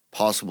origin.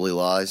 Possibly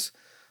lies.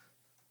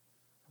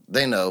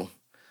 They know.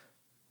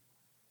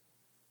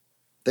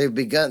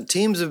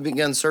 Teams have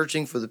begun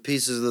searching for the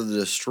pieces of the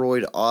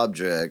destroyed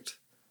object,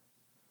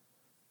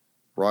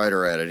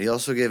 Ryder added. He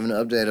also gave an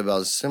update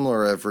about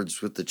similar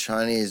efforts with the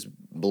Chinese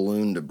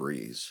balloon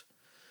debris.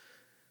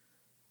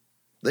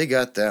 They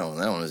got that one.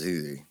 That one is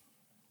easy.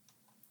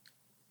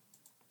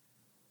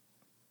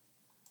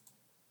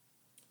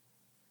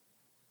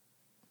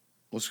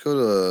 Let's go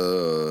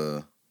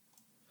to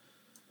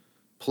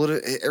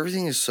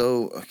everything is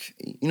so,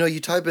 you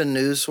type in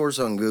news source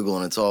on Google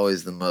and it's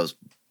always the most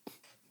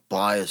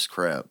biased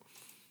crap.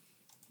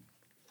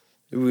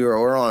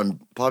 We're on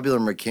Popular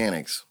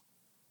Mechanics.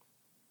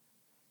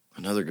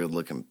 Another good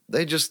looking.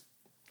 I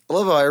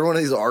love how every one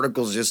of these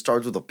articles just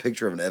starts with a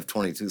picture of an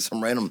F-22,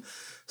 some random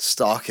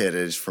stock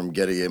footage from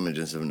Getty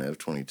Images of an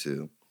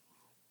F-22.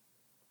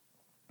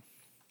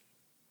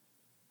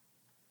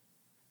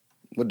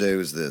 What day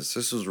was this?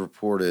 This was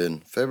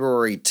reported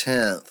February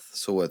 10th.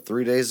 So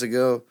 3 days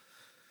ago?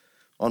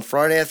 On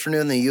Friday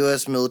afternoon, the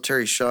U.S.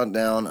 military shot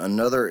down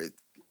another.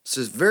 It's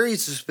very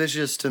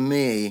suspicious to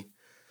me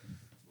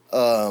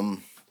that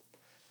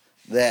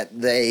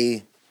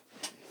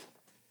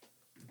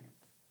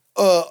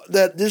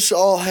this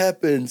all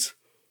happens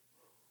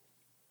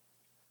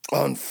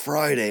on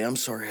Friday. I'm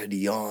sorry, I had to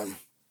yawn.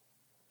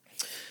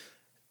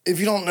 If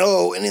you don't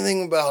know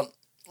anything about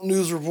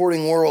news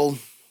reporting world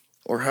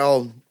or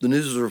how the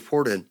news is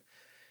reported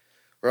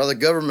or how the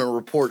government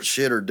reports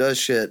shit or does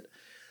shit,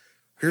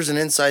 here's an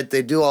insight.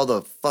 They do all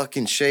the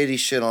fucking shady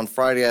shit on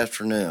Friday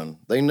afternoon.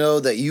 They know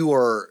that you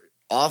are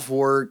off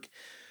work,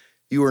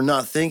 you are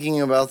not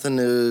thinking about the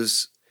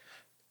news,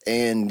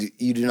 and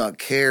you do not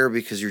care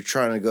because you're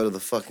trying to go to the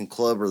fucking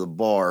club or the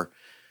bar.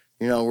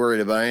 You're not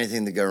worried about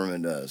anything the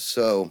government does.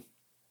 So,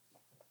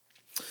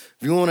 if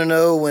you want to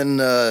know when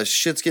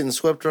shit's getting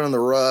swept under the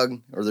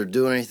rug or they're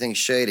doing anything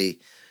shady,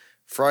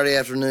 Friday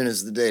afternoon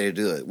is the day to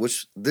do it.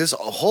 Which this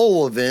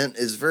whole event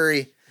is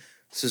very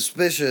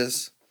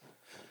suspicious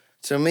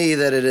to me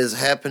that it is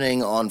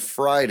happening on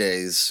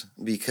Fridays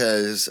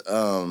because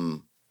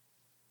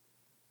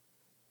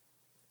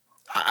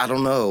I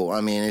don't know. I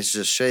mean, it's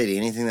just shady.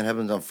 Anything that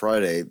happens on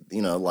Friday,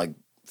 like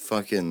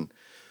fucking,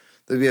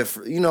 there'd be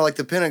like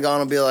the Pentagon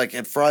will be like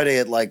at Friday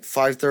at like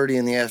 5:30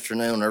 in the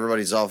afternoon,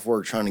 everybody's off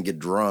work trying to get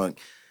drunk.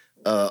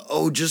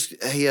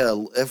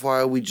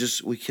 FYI,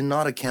 we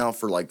cannot account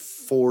for like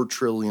 $4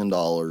 trillion.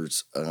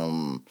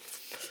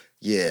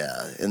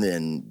 Yeah, and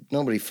then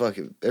everybody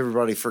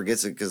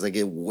forgets it because they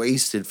get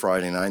wasted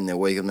Friday night and they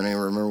wake up and they don't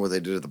even remember what they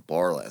did at the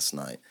bar last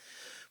night.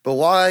 But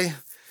why?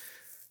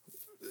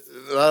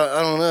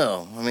 I don't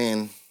know. I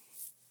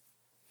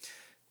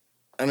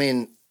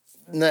mean,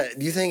 do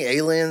you think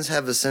aliens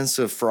have a sense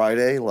of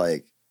Friday?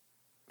 Like,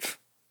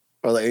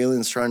 are the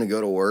aliens trying to go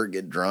to work,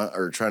 get drunk,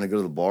 or trying to go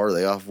to the bar? Are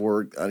they off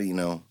work?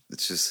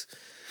 It's just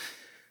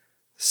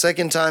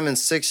second time in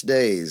 6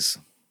 days.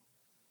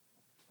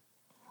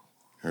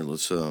 Here,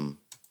 let's So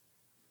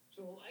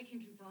I can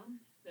confirm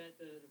that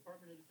the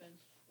Department of Defense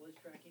was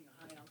tracking a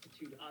high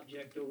altitude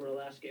object over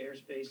Alaska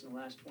airspace in the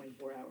last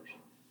 24 hours.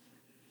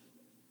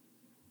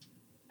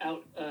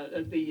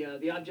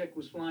 The object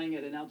was flying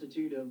at an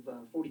altitude of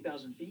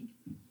 40,000 feet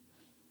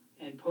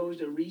and posed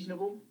a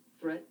reasonable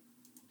threat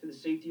to the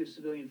safety of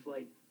civilian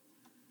flight.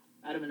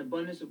 Out of an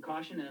abundance of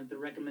caution and at the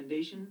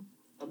recommendation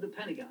of the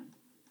Pentagon,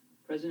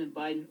 President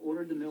Biden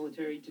ordered the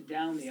military to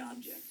down the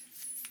object.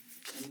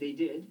 And they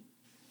did,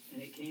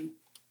 and it came.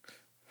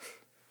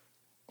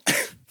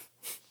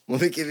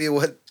 Let me give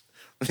you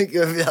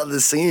the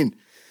scene.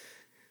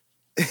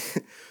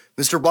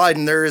 Mr.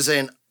 Biden,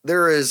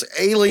 there is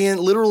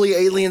literally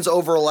aliens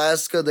over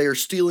Alaska. They are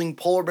stealing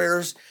polar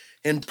bears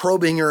and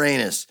probing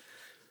Uranus.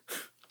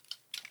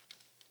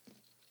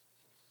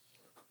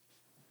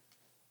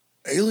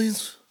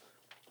 Aliens?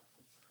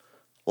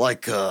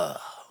 Like Corn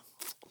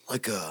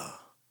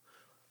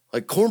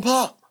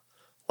Pop?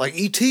 Like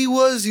E.T.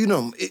 was?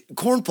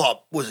 Corn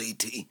Pop was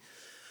E.T.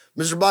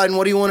 Mr. Biden,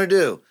 what do you want to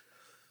do?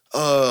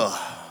 Mr.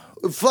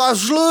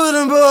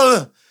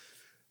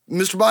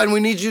 Biden, we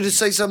need you to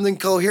say something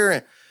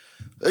coherent.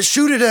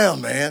 Shoot it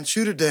down, man.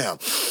 Shoot it down.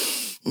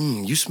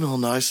 You smell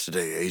nice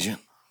today, Agent.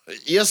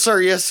 Yes,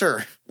 sir. Yes,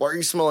 sir. Why are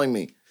you smelling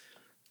me?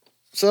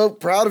 So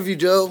proud of you,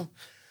 Joe.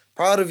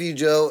 Proud of you,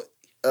 Joe.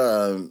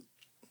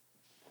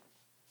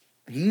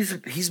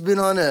 He's been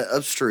on an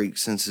upstreak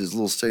since his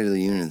little State of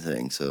the Union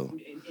thing. So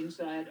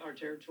inside our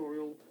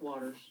territorial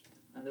waters,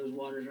 those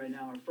waters right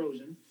now are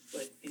frozen,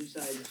 but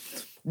inside.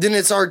 Then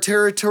it's our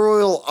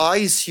territorial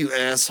ice, you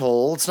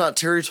asshole. It's not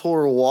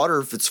territorial water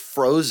if it's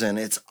frozen.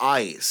 It's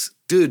ice.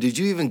 Dude, did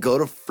you even go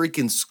to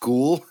freaking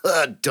school?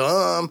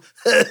 Dumb.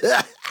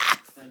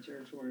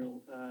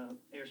 Territorial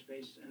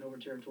airspace and over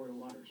territorial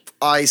waters.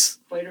 Ice.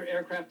 Fighter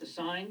aircraft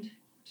assigned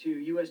to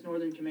U.S.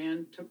 Northern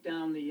Command took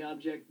down the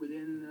object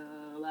within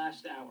the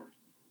last hour.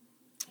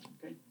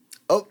 Okay.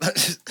 Oh.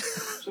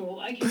 So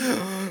I can.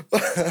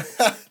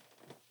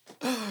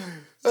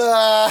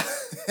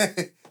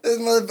 This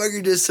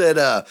motherfucker just said,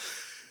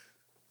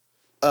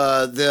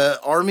 the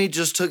Army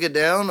just took it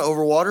down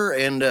over water,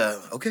 and,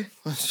 okay.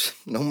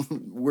 No,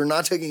 we're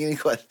not taking any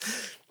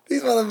questions.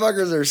 These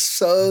motherfuckers are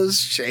so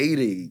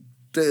shady.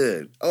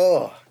 Dude.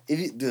 Oh,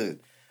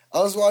 dude.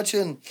 I was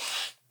watching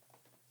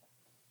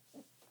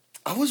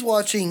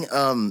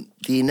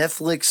the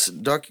Netflix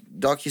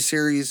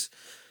docuseries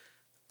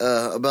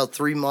about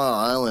 3 Mile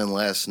Island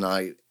last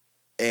night,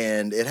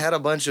 and it had a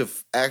bunch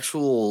of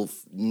actual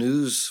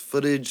news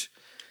footage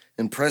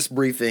and press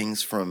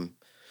briefings from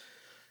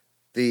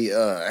the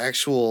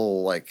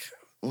actual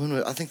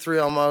I think 3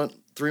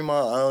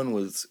 Mile Island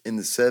was in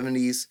the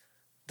 70s.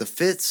 The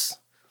Fits,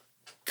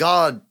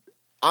 God,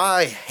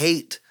 I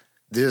hate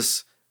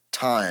this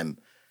time.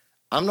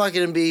 I'm not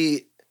gonna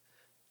be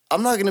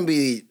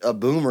a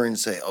boomer and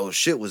say, oh,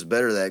 shit was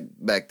better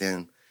back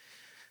then,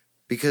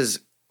 because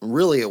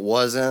really it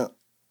wasn't.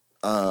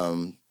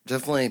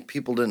 Definitely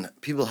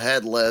people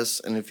had less,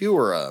 and if you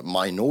were a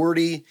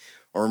minority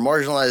or a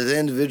marginalized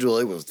individual,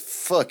 it was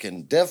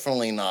fucking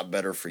definitely not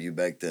better for you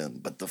back then.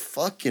 But the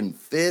fucking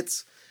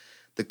Fits,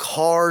 the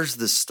cars,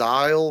 the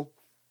style,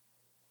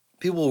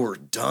 people were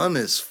dumb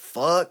as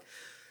fuck.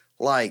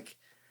 Like,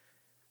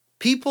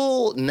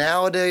 people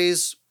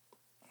nowadays,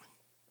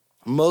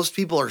 most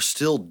people are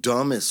still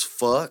dumb as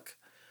fuck,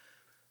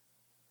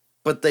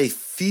 but they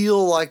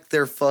feel like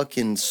they're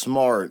fucking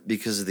smart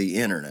because of the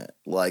internet.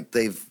 Like,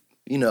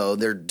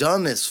 they're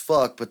dumb as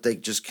fuck, but they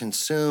just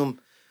consume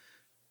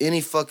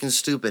any fucking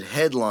stupid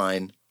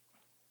headline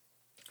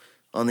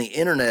on the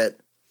internet.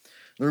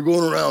 They're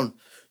going around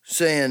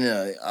saying,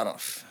 they're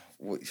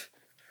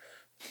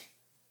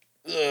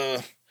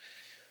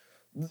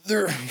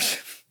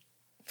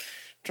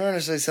trying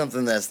to say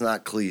something that's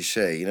not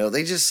cliche.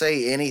 They just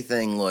say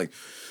anything like,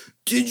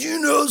 did you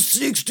know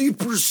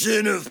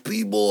 60% of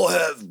people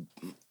have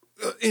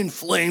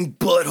inflamed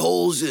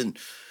buttholes, and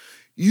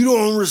you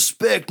don't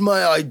respect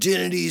my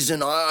identities,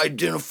 and I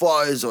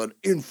identify as an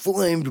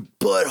inflamed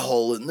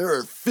butthole, and there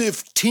are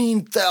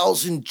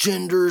 15,000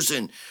 genders,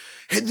 and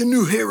the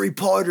new Harry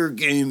Potter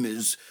game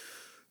is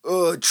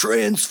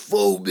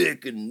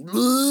transphobic, and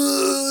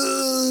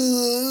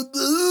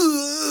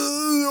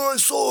I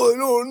saw it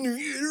on the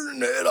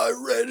internet, I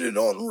read it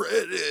on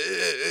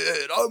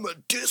Reddit, I'm a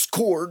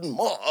Discord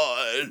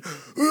mod.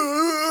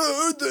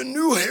 The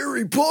new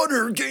Harry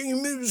Potter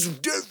game is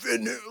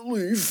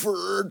definitely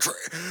for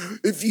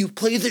if you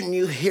play the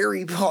new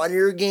Harry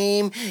Potter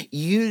game,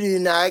 you do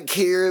not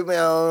care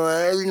about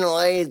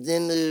marginalized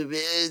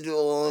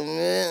individual.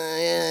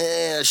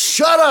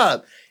 Shut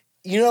up!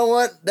 You know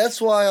what? That's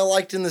why I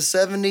liked in the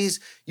 70s,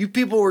 you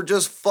people were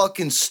just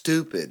fucking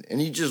stupid. And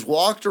you just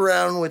walked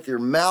around with your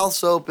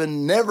mouths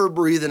open, never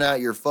breathing out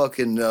your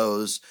fucking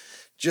nose,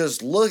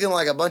 just looking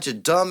like a bunch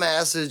of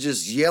dumbasses,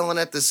 just yelling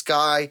at the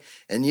sky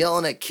and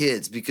yelling at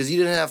kids because you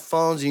didn't have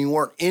phones and you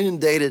weren't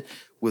inundated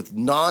with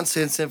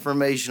nonsense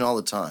information all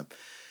the time.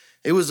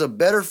 It was a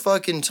better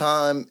fucking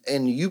time,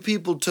 and you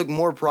people took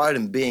more pride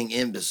in being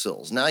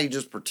imbeciles. Now you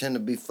just pretend to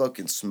be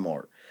fucking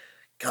smart.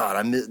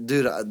 God,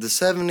 dude, the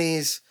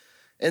 70s...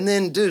 And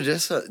then, dude,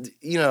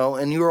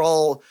 and you were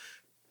all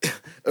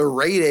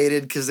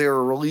irradiated because they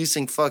were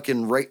releasing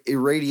fucking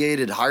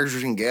irradiated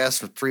hydrogen gas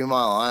from 3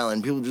 Mile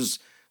Island. People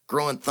just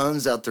growing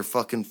thumbs out their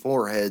fucking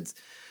foreheads,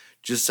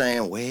 just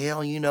saying,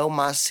 well,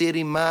 my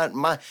city might,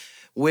 I'm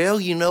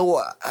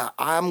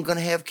going to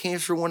have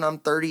cancer when I'm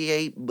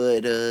 38,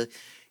 but,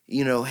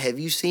 have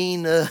you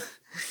seen, have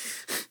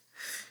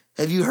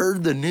you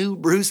heard the new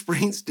Bruce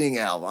Springsteen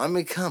album? I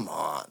mean, come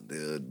on,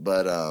 dude.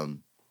 But,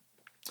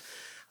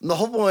 the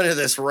whole point of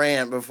this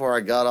rant before I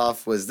got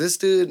off was this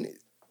dude,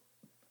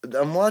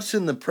 I'm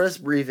watching the press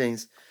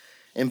briefings,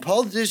 and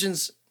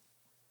politicians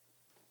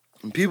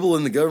and people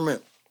in the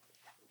government,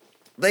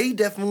 they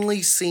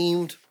definitely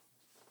seemed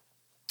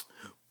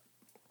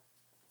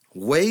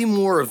way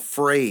more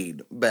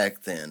afraid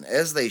back then,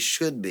 as they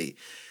should be.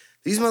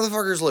 These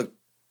motherfuckers look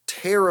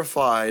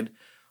terrified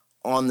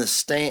on the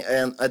stand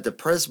and at the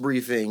press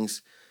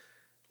briefings,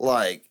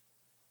 like,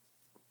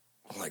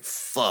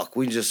 fuck,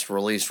 we just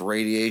released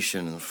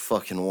radiation in the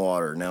fucking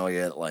water. Now we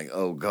get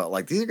oh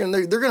god, they're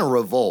gonna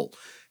revolt.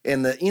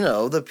 And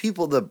the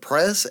people, the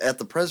press at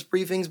the press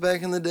briefings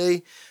back in the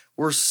day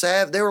were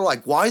sad. They were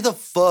like, why the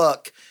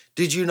fuck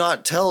did you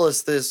not tell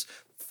us this?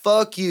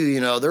 Fuck you,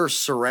 they're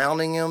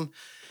surrounding him.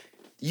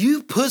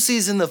 You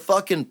pussies in the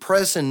fucking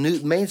press and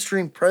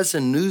mainstream press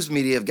and news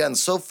media have gotten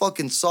so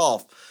fucking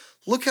soft.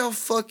 Look how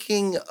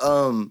fucking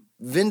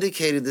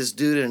vindicated this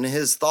dude in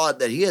his thought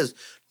that he has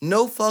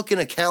no fucking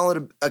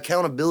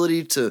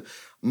accountability to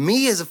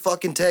me as a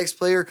fucking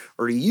taxpayer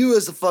or to you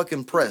as a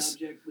fucking press.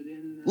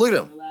 Look at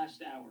him.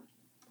 Last hour.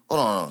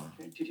 Hold on.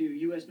 To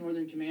U.S.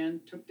 Northern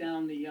Command took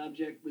down the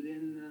object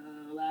within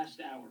the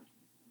last hour.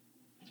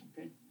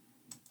 Okay.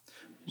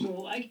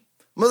 So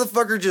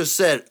Motherfucker just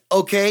said,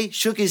 okay,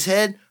 shook his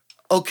head,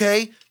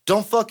 okay,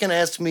 don't fucking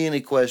ask me any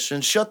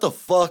questions, shut the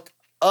fuck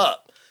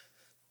up.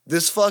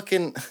 This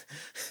fucking...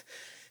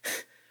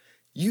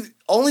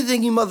 Only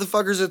thing you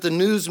motherfuckers at the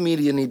news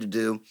media need to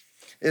do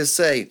is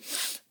say,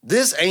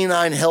 this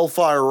A9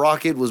 Hellfire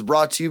rocket was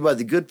brought to you by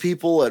the good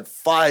people at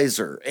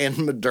Pfizer and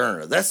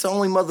Moderna. That's the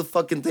only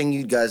motherfucking thing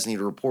you guys need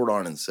to report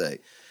on and say.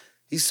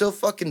 He's so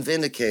fucking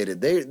vindicated.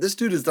 This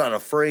dude is not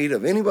afraid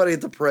of anybody at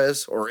the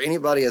press or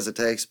anybody as a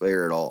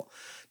taxpayer at all.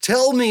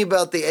 Tell me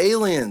about the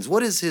aliens.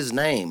 What is his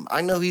name?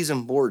 I know he's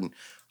important.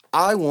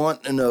 I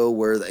want to know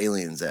where the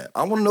alien's at.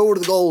 I want to know where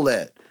the gold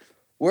at.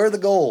 Where the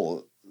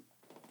gold?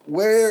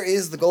 Where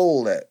is the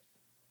gold at?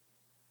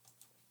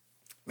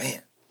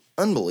 Man,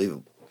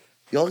 unbelievable.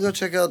 Y'all go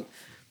check out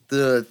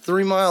the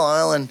 3 Mile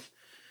Island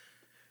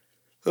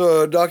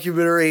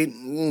documentary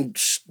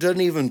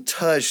doesn't even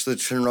touch the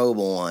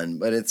Chernobyl one,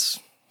 but it's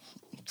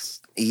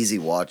easy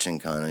watching,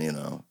 kind of, you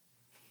know.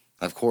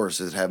 Of course,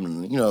 it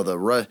happened. You know,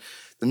 the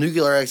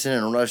nuclear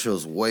accident in Russia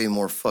was way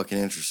more fucking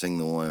interesting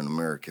than the one in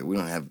America. We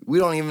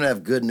don't even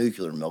have good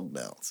nuclear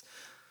meltdowns.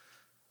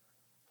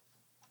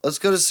 Let's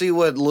go to see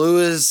what Lou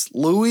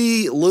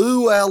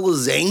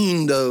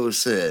Elizondo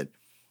said.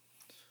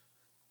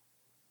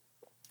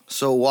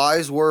 So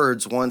wise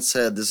words once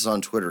said, this is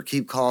on Twitter,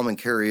 keep calm and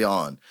carry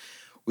on.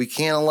 We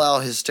can't allow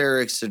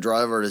hysterics to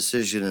drive our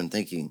decision and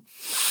thinking.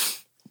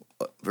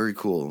 Very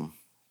cool.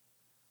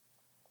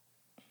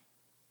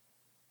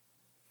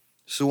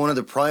 So one of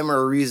the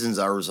primary reasons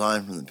I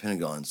resigned from the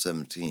Pentagon in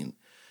 2017,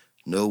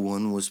 no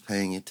one was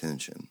paying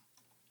attention.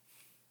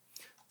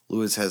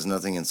 Lewis has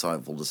nothing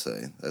insightful to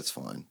say. That's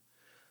fine.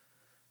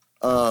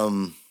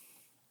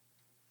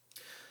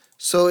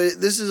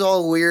 This is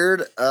all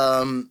weird.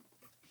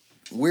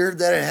 Weird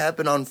that it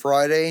happened on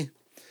Friday.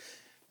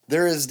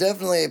 There is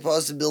definitely a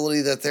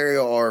possibility that they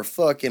are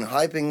fucking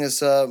hyping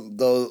this up,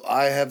 though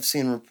I have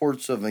seen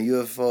reports of a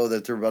UFO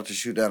that they're about to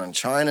shoot down in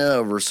China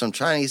over some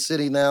Chinese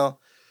city now.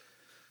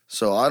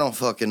 So I don't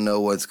fucking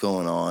know what's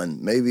going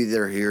on. Maybe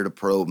they're here to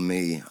probe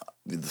me.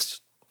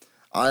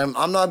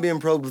 I'm not being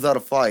probed without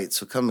a fight,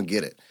 so come and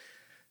get it.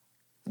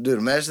 Dude,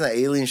 imagine that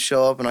aliens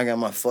show up and I got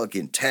my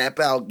fucking tap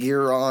out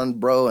gear on,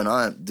 bro,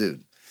 and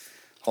dude,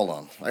 hold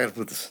on. I gotta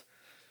put this.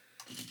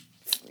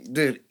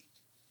 Dude,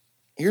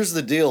 here's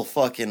the deal,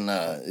 fucking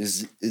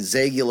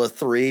Zagula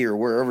 3 or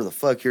wherever the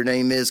fuck your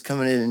name is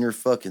coming in your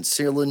fucking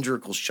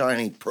cylindrical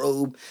shiny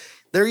probe.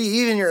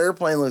 Even your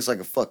airplane looks like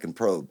a fucking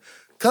probe.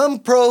 Come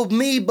probe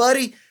me,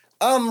 buddy.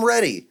 I'm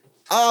ready.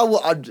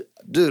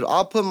 Dude,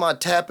 I'll put my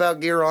tap out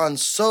gear on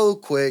so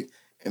quick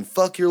and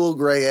fuck your little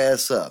gray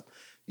ass up.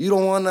 You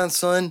don't want that,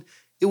 son?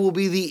 It will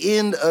be the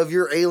end of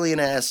your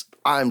alien ass.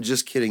 I'm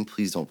just kidding.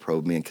 Please don't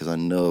probe me because I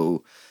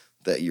know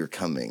that you're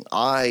coming.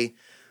 I'll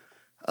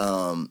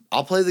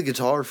play the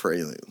guitar for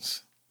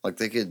aliens. Like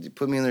they could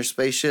put me in their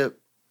spaceship.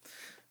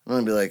 I'm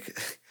gonna be like,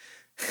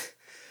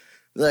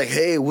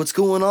 hey, what's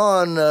going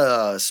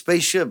on?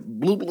 Spaceship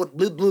bloop bloop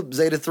bloop bloop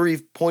Zeta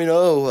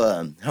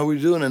 3.0. How we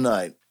doing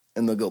tonight?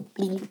 And they'll go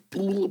bloop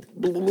bloop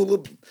bloop bloop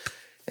bloop.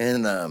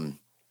 And I'll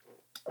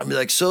be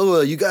like,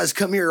 so you guys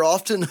come here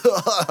often?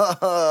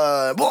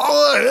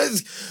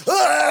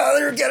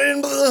 They're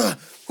getting.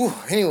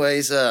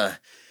 Anyways,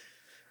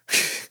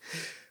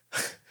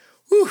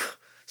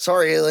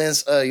 sorry,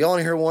 aliens. Y'all want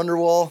to hear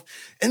Wonderwall?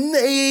 And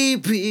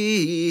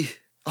maybe,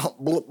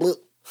 bloop bloop.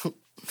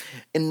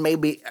 And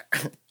maybe.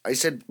 I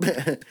said,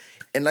 maybe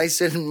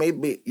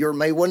you're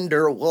my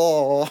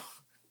Wonderwall.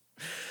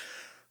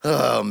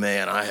 Oh,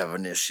 man, I have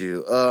an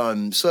issue.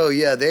 So,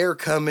 yeah, they're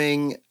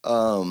coming.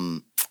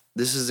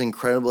 This is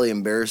incredibly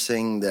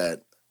embarrassing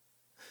that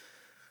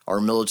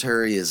our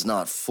military has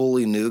not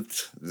fully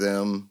nuked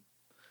them.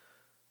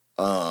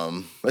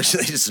 They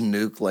just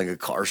nuked like a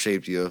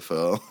car-shaped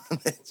UFO.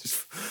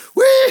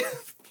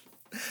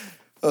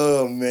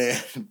 Oh,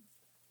 man.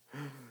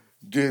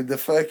 Dude, the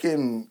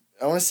fucking...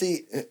 I want to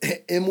see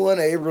M1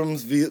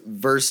 Abrams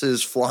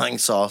versus Flying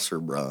Saucer,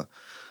 bro.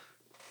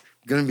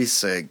 Gonna be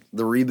sick.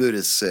 The reboot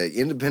is sick.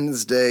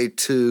 Independence Day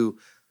 2,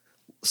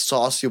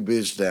 sauce your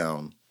bitch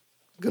down.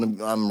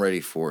 I'm ready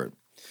for it.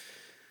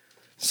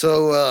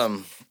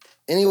 So,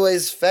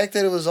 anyways, fact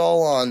that it was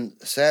all on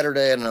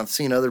Saturday, and I've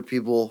seen other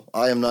people.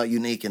 I am not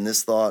unique in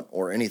this thought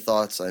or any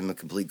thoughts. I'm a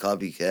complete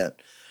copycat.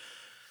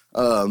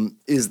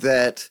 Is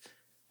that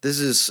this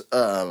is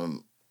a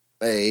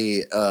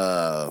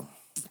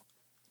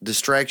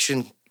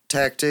distraction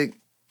tactic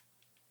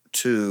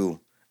to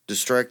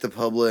distract the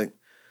public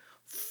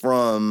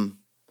from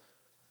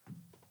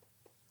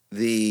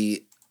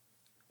the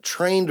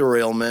train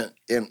derailment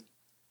in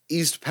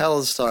East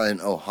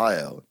Palestine,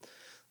 Ohio.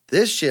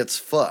 This shit's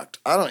fucked.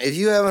 If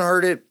you haven't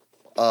heard it,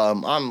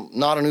 I'm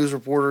not a news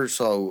reporter,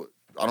 so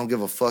I don't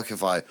give a fuck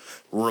if I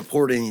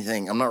report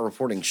anything. I'm not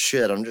reporting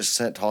shit. I'm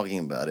just talking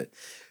about it.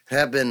 It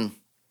happened.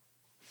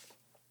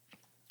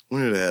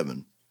 When did it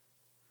happen?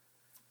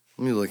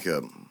 Let me look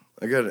up.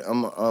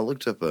 I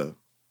looked up a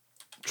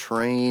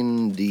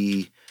train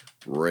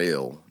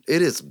derail.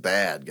 It is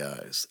bad,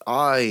 guys.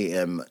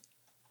 I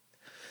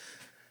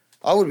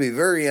would be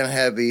very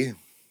unhappy.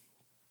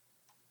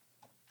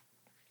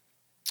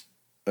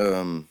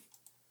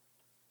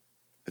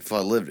 If I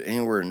lived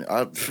anywhere,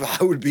 I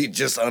would be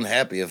just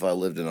unhappy if I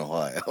lived in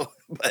Ohio.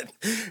 But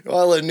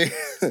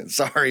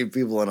sorry,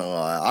 people in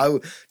Ohio.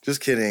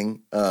 Just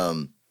kidding.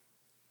 I'm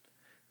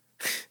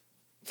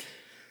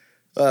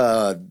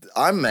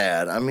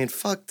mad. I mean,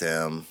 fuck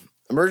them.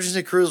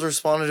 Emergency crews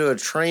responded to a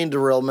train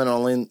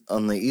derailment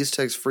on the East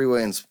Texas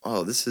Freeway.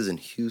 This is in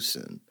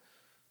Houston.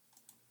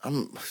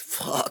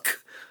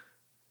 Fuck.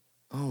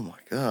 Oh my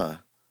God.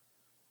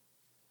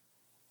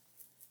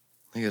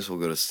 I guess we'll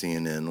go to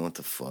CNN. What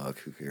the fuck?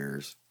 Who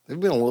cares? They've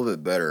been a little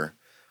bit better.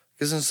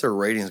 Because since their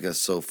ratings got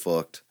so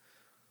fucked.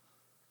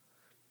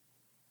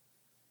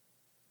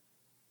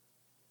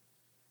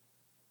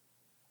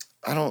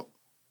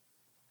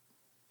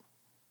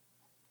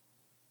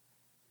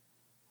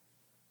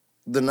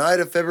 the night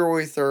of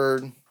February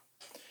 3rd,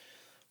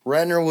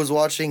 Ratner was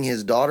watching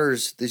his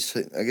daughter's,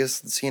 I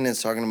guess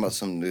CNN's talking about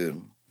some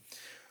dude.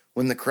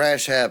 When the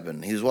crash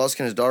happened, he was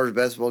watching his daughter's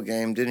basketball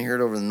game, didn't hear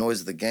it over the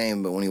noise of the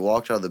game, but when he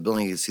walked out of the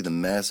building, he could see the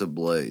massive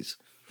blaze.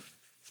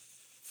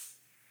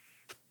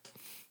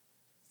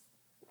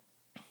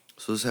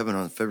 So this happened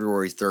on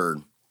February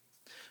 3rd.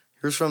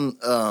 Here's from,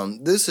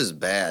 this is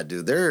bad,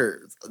 dude.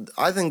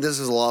 I think this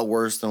is a lot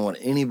worse than what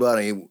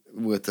anybody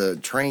with the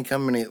train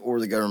company or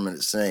the government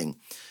is saying.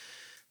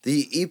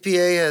 The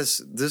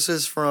EPA this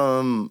is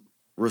from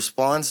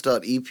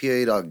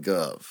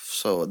response.epa.gov.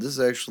 So this is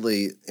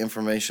actually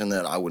information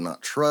that I would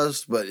not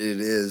trust, but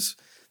it is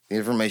the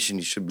information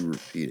you should be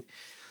repeating.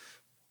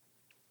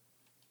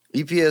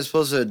 EPA has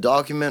posted a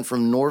document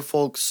from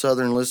Norfolk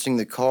Southern listing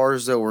the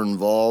cars that were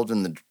involved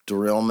in the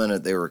derailment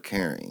that they were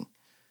carrying.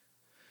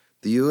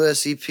 The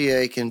U.S.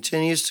 EPA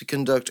continues to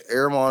conduct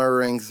air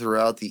monitoring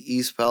throughout the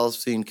East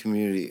Palestine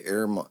community.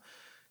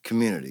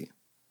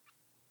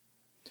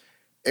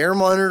 Air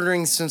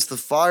monitoring since the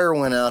fire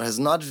went out has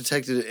not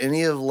detected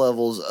any of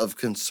levels of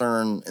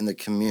concern in the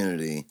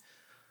community.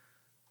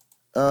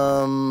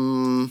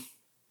 Here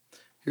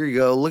you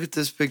go. Look at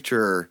this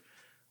picture.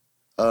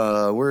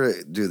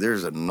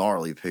 There's a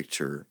gnarly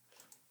picture.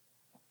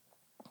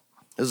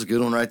 This is a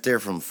good one right there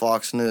from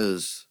Fox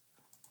News.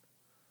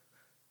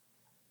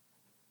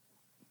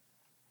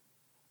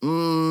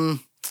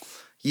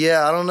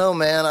 Yeah, I don't know,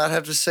 man. I'd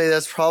have to say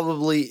that's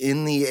probably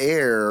in the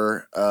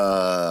air.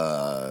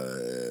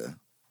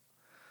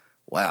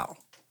 Wow.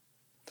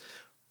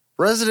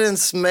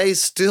 Residents may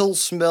still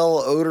smell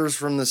odors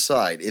from the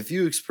site. If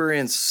you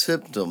experience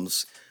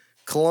symptoms,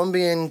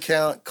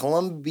 Columbiana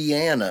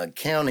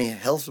County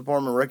Health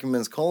Department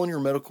recommends calling your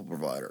medical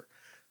provider.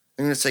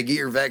 I'm going to say get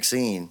your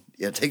vaccine.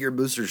 Yeah, take your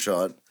booster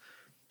shot.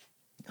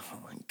 Oh,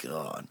 my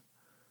God.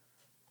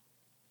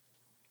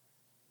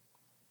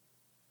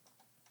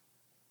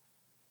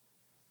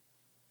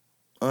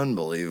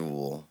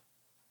 Unbelievable.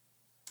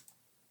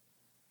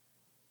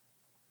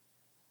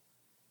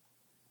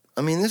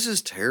 I mean, this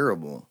is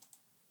terrible.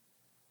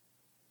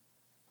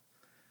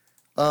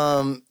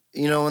 When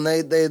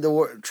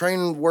the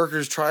train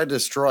workers tried to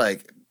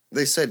strike,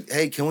 they said,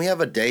 hey, can we have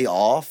a day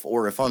off?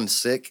 Or if I'm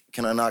sick,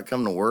 can I not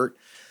come to work?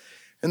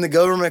 And the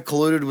government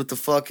colluded with the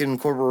fucking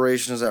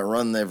corporations that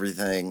run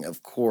everything,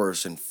 of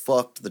course, and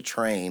fucked the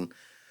train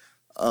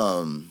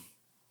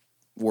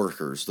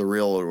workers, the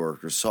railroad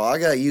workers. So I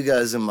got you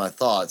guys in my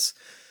thoughts.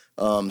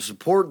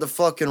 Support the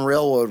fucking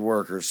railroad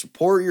workers.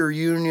 Support your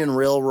union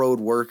railroad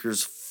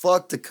workers.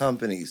 Fuck the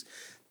companies.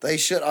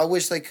 I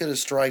wish they could have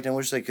striked. I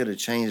wish they could have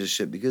changed the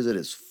shit because it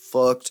is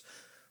fucked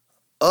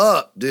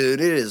up, dude.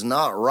 It is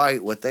not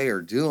right what they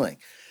are doing.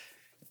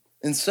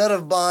 Instead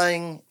of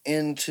buying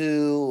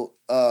into,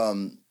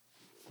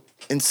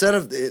 instead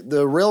of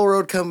the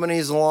railroad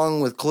companies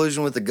along with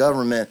collusion with the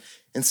government,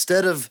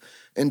 instead of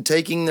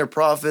taking their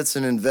profits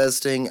and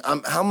investing,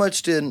 how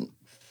much did,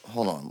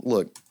 hold on,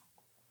 look,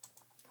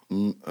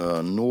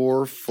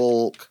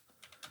 Norfolk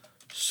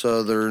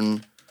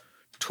Southern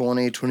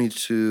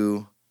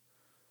 2022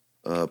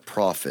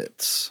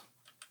 profits.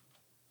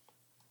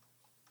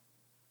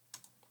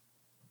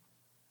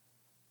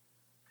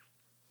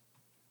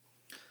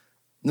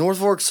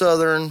 Norfolk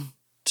Southern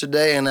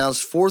today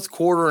announced fourth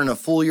quarter and a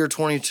full year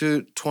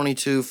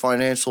 2022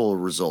 financial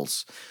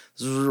results.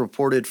 This was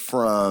reported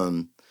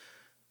from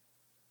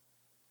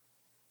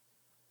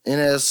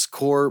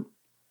nscorp.com.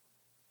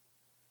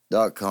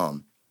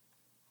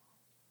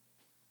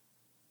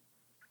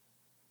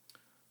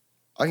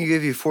 I can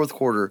give you fourth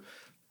quarter.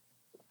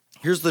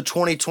 Here's the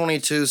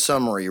 2022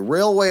 summary.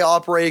 Railway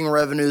operating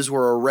revenues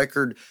were a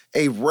record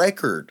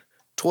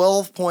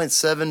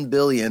 $12.7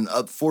 billion,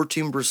 up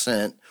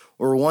 14%,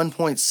 or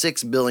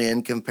 $1.6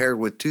 billion compared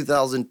with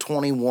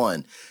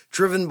 2021,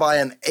 driven by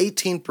an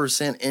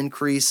 18%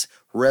 increase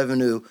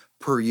revenue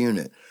per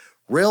unit.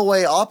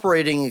 Railway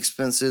operating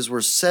expenses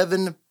were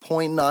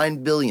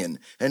 $7.9 billion,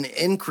 an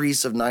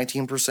increase of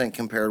 19%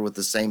 compared with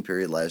the same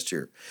period last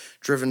year,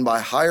 driven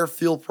by higher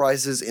fuel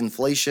prices,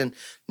 inflation,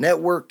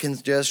 network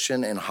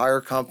congestion, and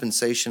higher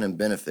compensation and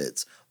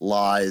benefits.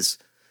 Lies.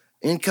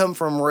 Income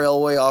from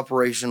railway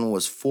operation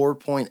was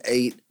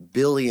 $4.8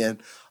 billion,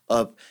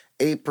 up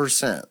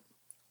 8%,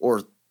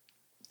 or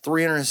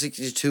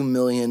 $362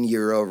 million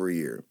year over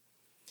year.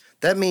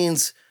 That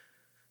means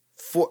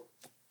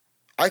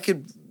I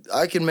could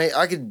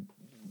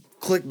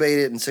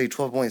clickbait it and say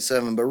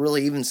 12.7, but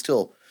really even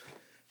still,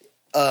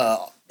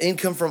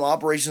 income from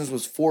operations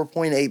was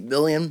 4.8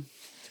 billion.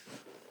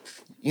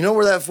 You know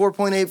where that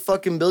 4.8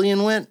 fucking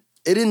billion went?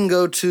 It didn't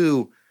go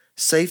to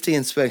safety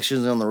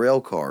inspections on the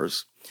rail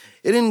cars.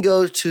 It didn't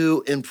go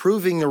to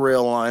improving the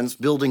rail lines,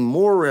 building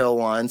more rail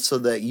lines so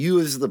that you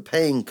as the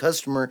paying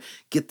customer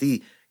get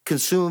the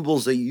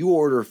consumables that you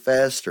order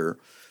faster.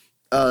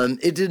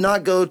 It did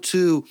not go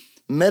to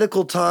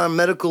medical time,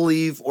 medical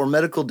leave, or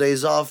medical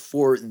days off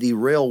for the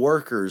rail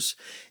workers.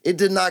 It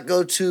did not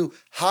go to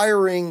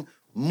hiring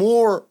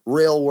more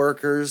rail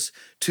workers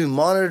to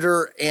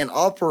monitor and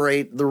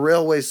operate the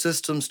railway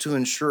systems to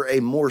ensure a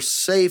more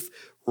safe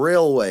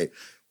railway.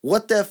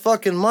 What that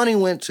fucking money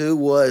went to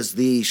was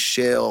the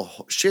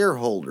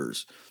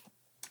shareholders.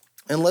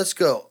 And let's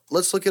go.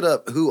 Let's look it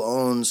up. Who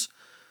owns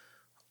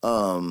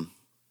the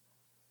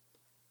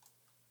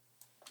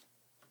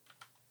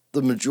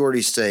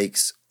majority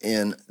stakes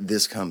in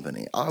this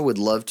company? I would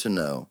love to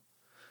know.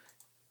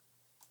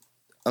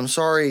 I'm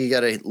sorry you got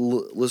to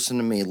listen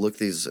to me look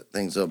these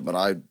things up, but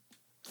I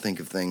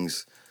think of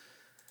things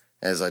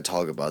as I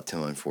talk about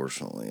them,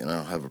 unfortunately, and I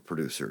don't have a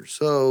producer.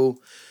 So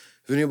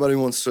if anybody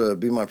wants to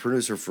be my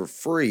producer for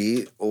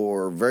free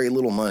or very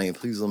little money,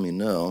 please let me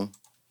know.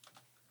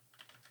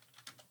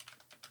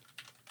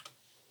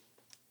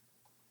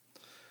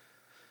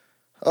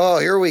 Oh,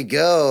 here we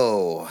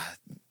go.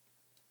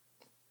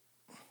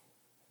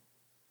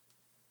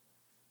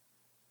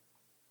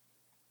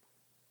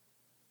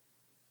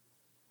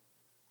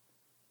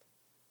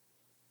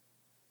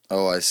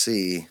 Oh, I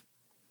see.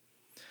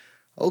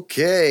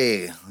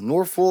 Okay,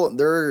 Norfolk,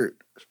 they're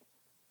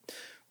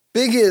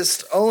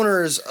biggest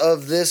owners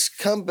of this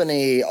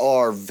company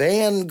are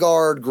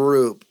Vanguard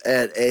Group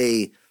at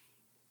a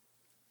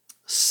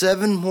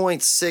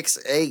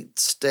 7.68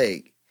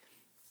 stake.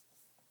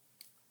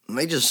 And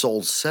they just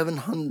sold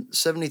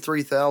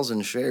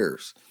 773,000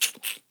 shares.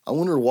 I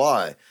wonder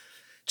why.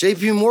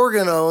 JP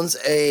Morgan owns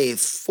a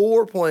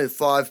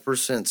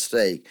 4.5%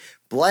 stake.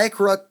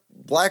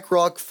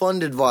 BlackRock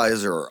Fund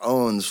Advisor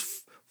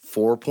owns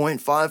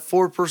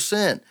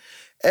 4.54%.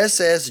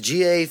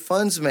 SSGA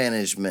Funds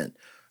Management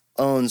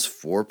owns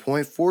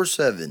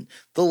 4.47%.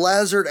 The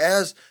Lazard,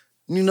 as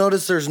you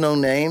notice, there's no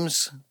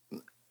names,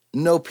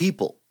 no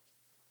people.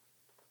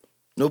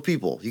 No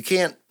people. You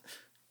can't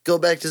go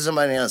back to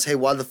somebody else. Hey,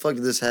 why the fuck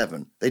did this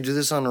happen? They do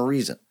this on a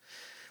reason.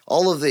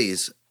 All of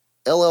these,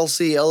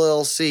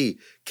 LLC,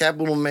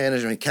 Capital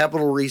Management,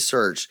 Capital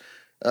Research,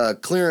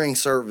 Clearing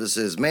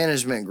Services,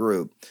 Management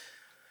Group.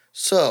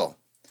 So,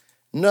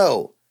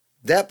 no,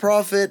 that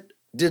profit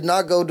did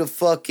not go to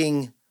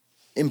fucking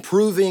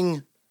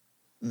improving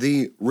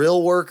the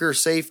rail worker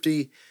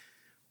safety,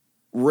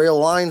 rail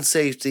line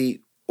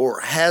safety, or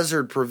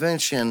hazard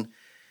prevention.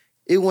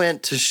 It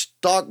went to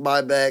stock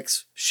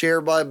buybacks,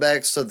 share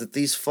buybacks, so that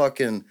these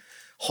fucking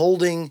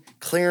holding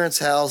clearance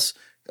house,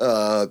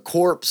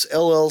 corps,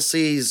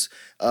 LLCs,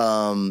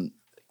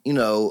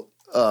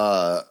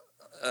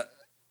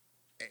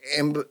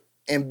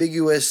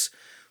 ambiguous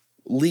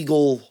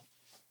legal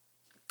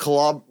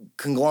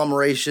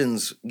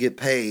conglomerations get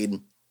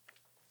paid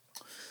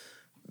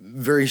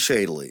very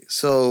shadily.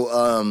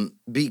 So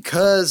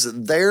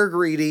because they're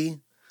greedy,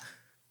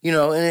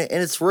 and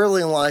it's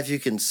rarely in life you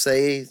can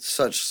say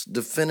such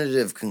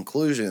definitive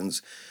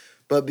conclusions,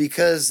 but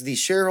because the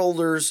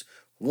shareholders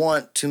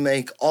want to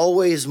make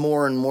always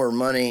more and more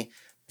money,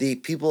 the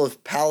people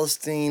of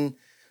Palestine,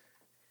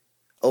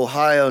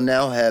 Ohio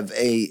now have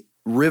a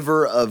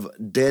river of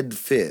dead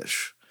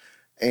fish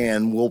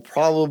and will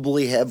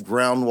probably have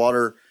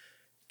groundwater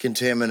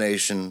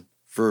contamination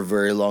for a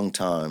very long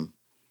time,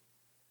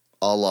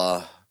 a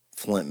la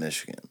Flint,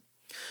 Michigan.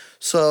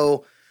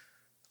 So,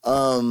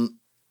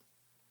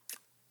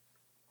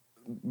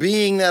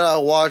 being that I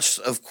watched,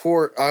 of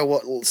course,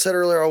 said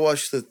earlier I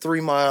watched the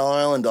 3 Mile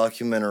Island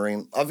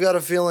documentary, I've got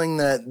a feeling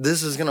that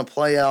this is going to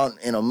play out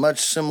in a much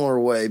similar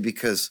way,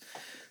 because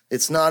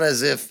it's not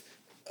as if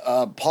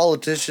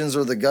politicians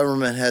or the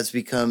government has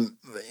become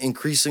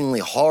increasingly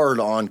hard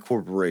on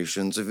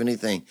corporations, if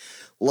anything,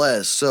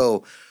 less.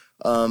 So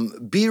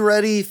be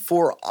ready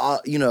for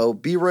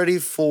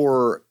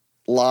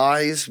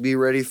lies, be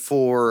ready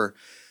for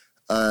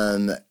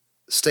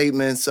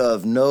statements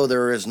of no,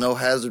 there is no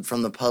hazard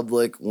from the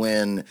public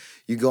when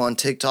you go on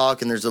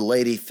TikTok and there's a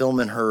lady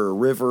filming her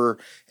river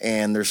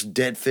and there's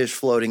dead fish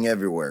floating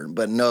everywhere.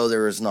 But no,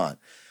 there is not.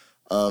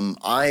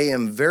 I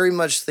am very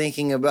much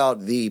thinking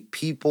about the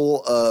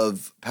people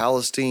of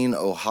Palestine,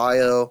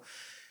 Ohio,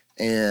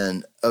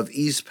 and of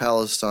East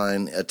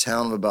Palestine, a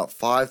town of about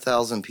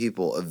 5,000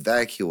 people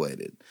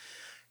evacuated.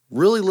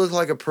 Really looked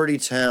like a pretty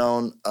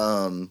town.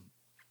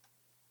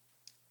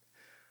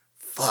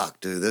 Fuck,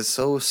 dude, that's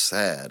so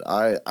sad.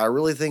 I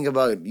really think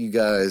about you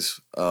guys.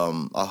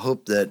 I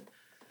hope that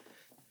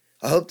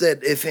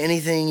if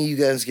anything, you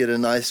guys get a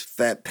nice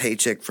fat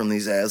paycheck from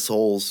these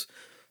assholes.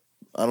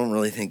 I don't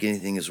really think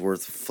anything is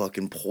worth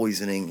fucking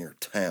poisoning your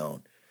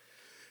town.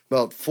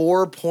 About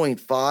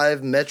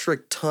 4.5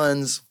 metric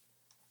tons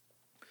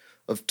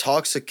of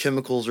toxic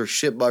chemicals are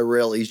shipped by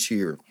rail each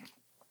year.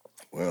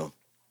 Well,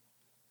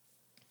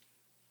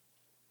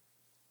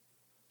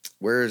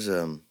 where's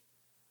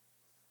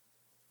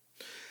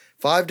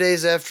 5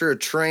 days after a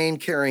train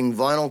carrying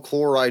vinyl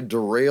chloride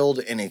derailed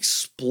and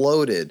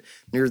exploded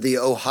near the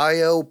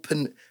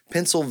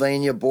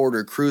Ohio-Pennsylvania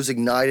border, crews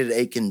ignited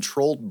a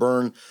controlled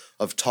burn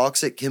of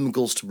toxic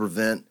chemicals to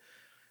prevent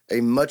a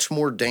much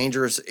more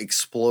dangerous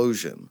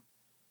explosion.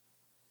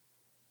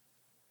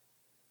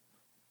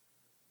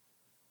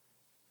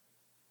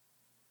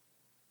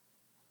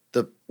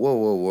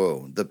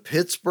 The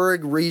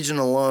Pittsburgh region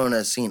alone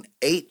has seen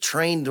 8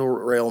 train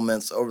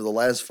derailments over the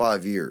last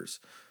 5 years.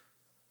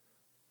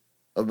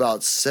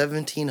 About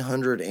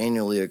 1,700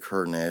 annually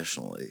occur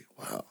nationally.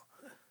 Wow.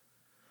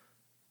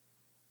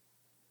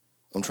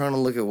 I'm trying to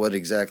look at what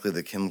exactly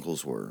the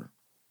chemicals were.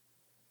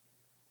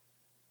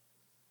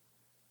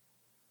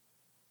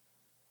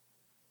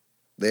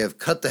 They have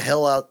cut the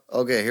hell out.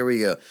 Okay, here we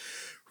go.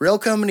 Rail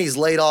companies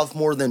laid off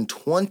more than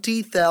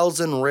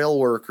 20,000 rail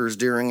workers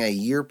during a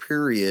year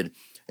period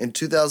in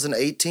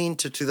 2018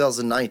 to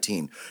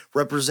 2019,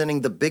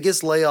 representing the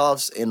biggest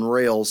layoffs in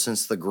rail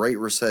since the Great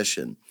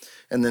Recession.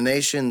 And the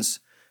nation's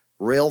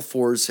rail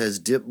force has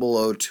dipped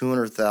below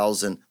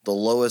 200,000, the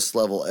lowest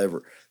level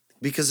ever.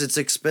 Because it's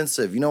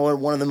expensive. You know what?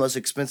 One of the most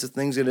expensive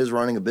things it is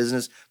running a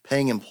business,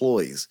 paying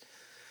employees.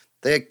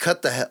 They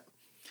cut the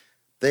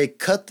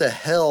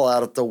hell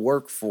out of the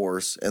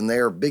workforce, and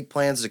there are big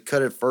plans to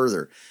cut it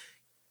further.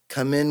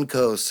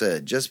 Kamenko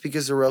said, just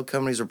because the rail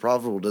companies are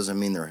profitable doesn't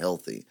mean they're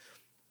healthy.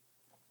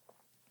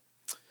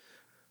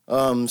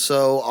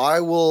 So I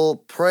will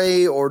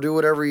pray or do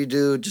whatever you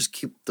do. Just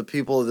keep the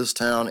people of this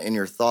town in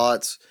your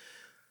thoughts.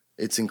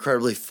 It's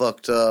incredibly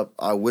fucked up.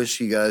 I wish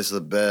you guys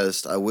the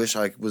best. I wish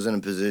I was in a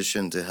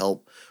position to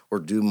help or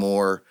do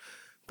more,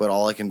 but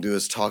all I can do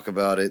is talk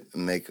about it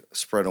and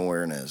spread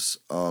awareness.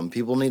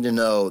 People need to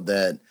know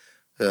that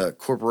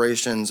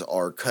corporations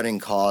are cutting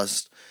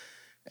costs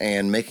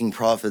and making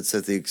profits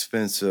at the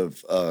expense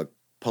of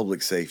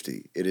public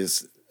safety. It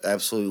is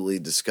absolutely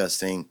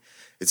disgusting.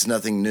 It's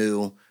nothing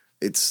new.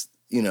 It's,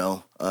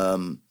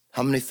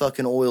 how many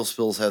fucking oil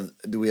spills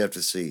do we have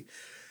to see?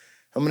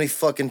 How many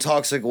fucking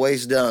toxic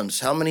waste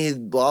dumps? How many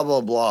blah, blah,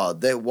 blah?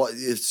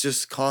 It's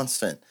just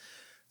constant.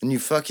 And you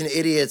fucking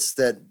idiots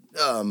that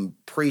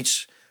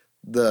preach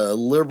the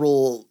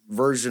liberal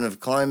version of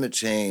climate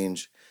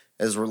change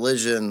as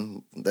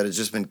religion that has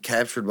just been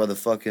captured by the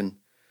fucking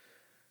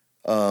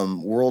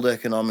World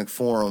Economic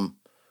Forum,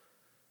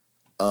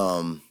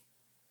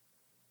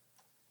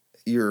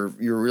 you're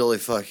really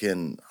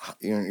fucking,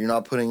 you're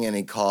not putting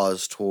any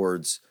cause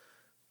towards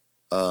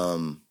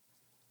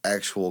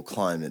actual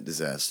climate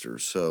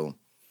disasters. So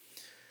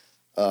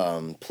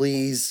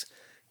please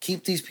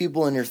keep these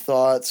people in your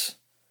thoughts.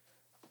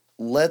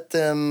 Let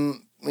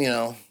them,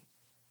 I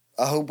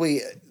hope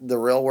the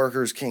rail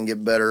workers can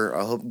get better.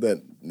 I hope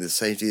that the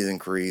safety is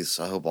increased.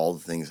 I hope all the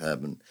things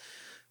happen.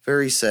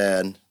 Very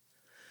sad.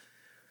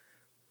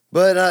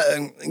 But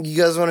you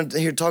guys want to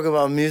hear talk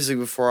about music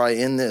before I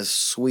end this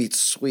sweet,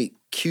 sweet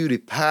cutie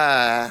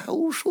pie.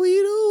 Oh,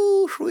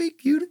 sweet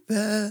cutie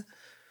pie.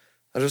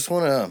 I just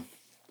want to...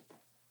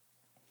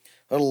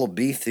 I had a little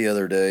beef the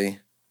other day.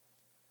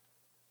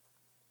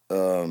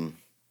 When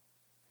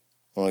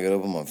I got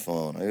open my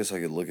phone. I guess I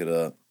could look it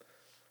up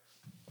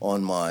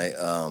on my...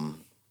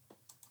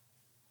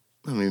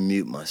 let me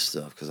mute my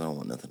stuff because I don't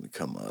want nothing to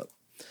come up.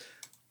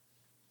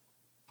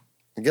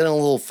 Getting a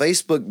little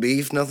Facebook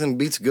beef. Nothing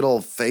beats good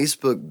old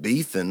Facebook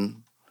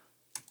beefing.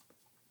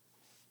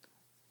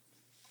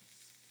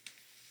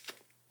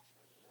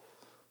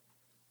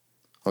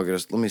 Okay,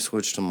 let me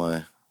switch to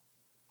my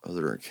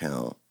other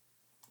account.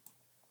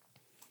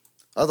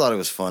 I thought it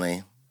was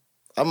funny.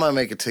 I might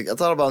make I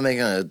thought about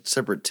making a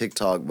separate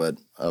TikTok, but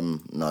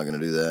I'm not going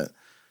to do that.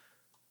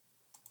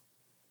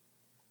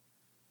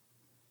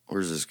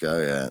 Where's this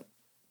guy at?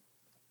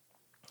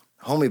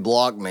 Homie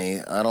blocked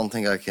me. I don't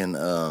think I can...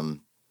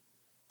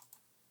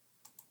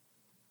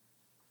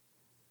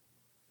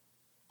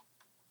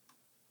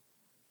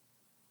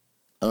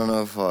 I don't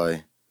know if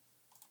I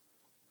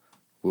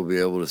will be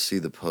able to see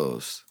the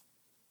post.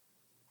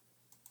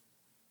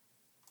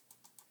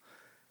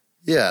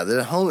 Yeah,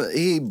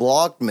 he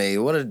blocked me.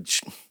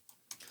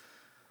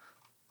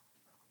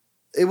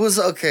 It was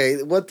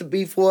okay. What the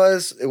beef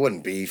was? It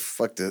wasn't beef.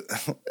 Fuck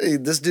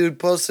this dude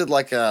posted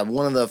like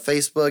one of the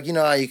Facebook. You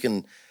know how you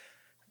can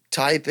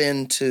type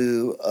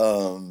into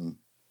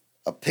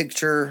a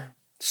picture,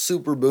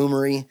 super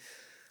boomery,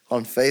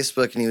 on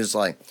Facebook, and he was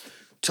like,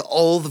 to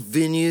all the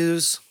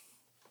venues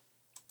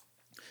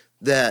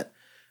that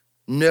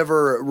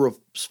never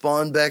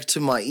respond back to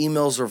my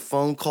emails or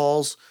phone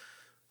calls,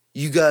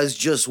 you guys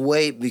just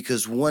wait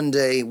because one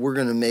day we're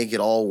going to make it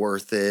all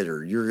worth it,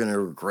 or you're going to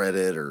regret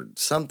it, or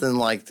something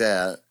like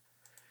that.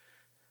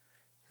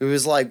 It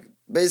was like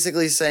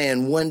basically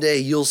saying one day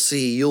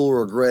you'll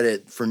regret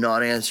it for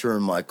not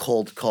answering my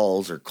cold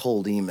calls or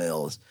cold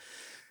emails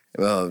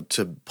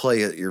to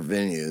play at your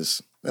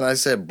venues. And I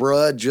said,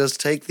 bruh, just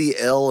take the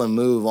L and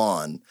move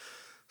on.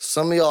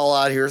 Some of y'all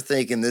out here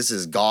thinking this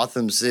is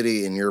Gotham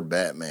City and you're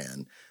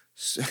Batman.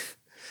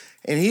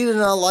 And he did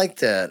not like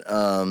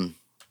that.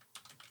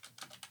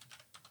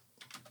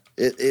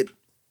 It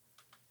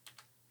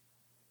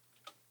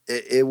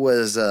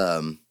was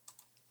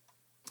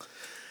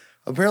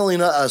apparently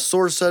not a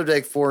sore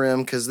subject for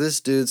him because this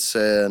dude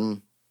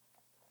said,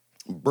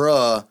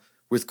 bruh,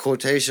 with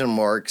quotation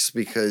marks,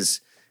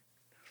 because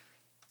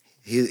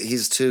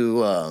he's too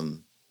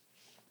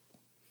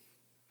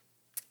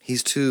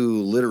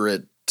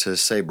literate to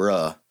say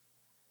bruh.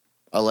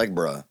 I like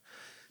bruh.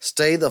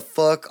 Stay the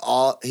fuck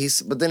off.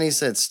 But then he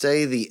said,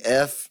 stay the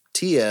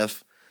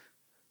FTF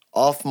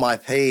off my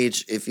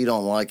page if you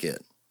don't like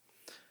it.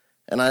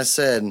 And I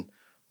said,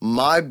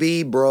 my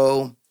B,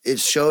 bro, it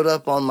showed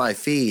up on my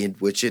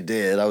feed, which it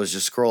did. I was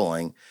just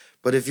scrolling.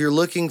 But if you're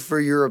looking for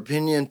your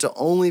opinion to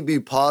only be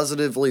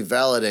positively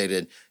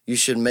validated, you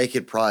should make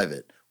it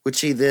private,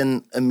 which he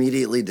then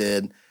immediately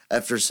did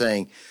after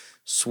saying,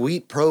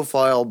 sweet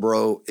profile,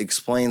 bro,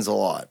 explains a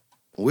lot.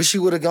 Wish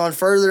you would have gone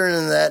further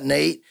into that,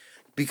 Nate,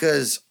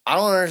 because I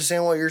don't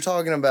understand what you're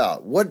talking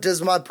about. What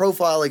does my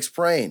profile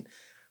explain?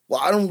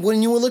 Well,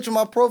 when you looked at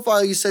my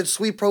profile, you said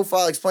sweet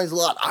profile explains a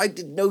lot. I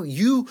didn't know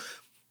you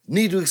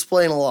need to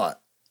explain a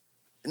lot.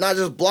 Not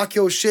just block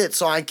your shit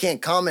so I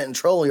can't comment and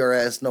troll your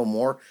ass no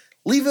more.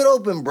 Leave it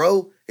open,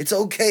 bro. It's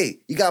okay.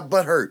 You got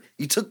butt hurt.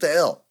 You took the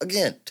L.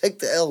 Again, take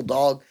the L,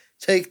 dog.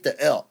 Take the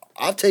L.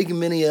 I've taken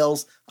many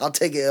L's. I'll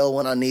take an L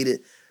when I need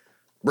it.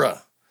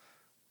 Bruh.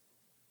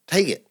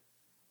 Take it.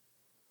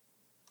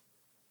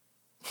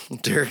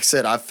 Derek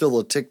said, I feel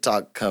a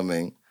TikTok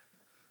coming.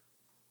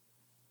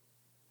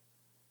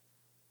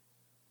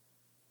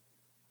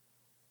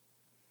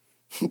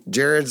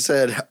 Jared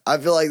said, I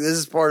feel like this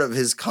is part of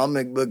his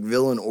comic book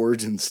villain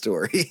origin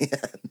story.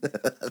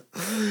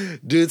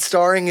 Dude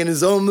starring in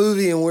his own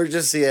movie and we're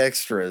just the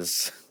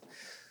extras.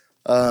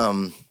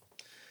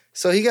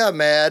 So he got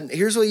mad.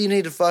 Here's what you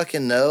need to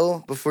fucking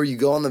know before you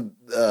go on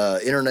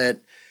the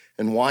internet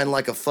and whine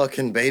like a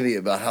fucking baby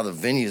about how the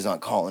venue's not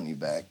calling you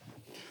back.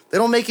 They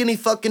don't make any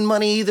fucking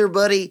money either,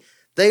 buddy.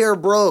 They are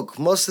broke.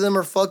 Most of them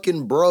are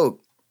fucking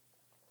broke.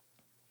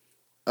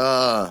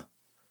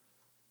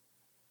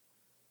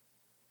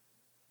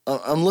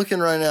 I'm looking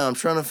right now. I'm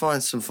trying to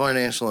find some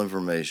financial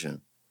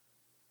information.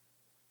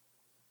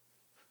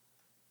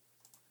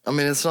 I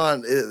mean, it's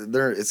not.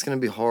 It's going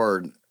to be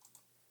hard.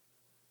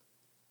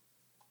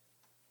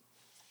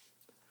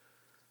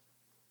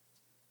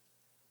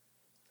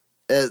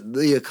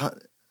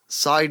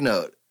 Side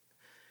note: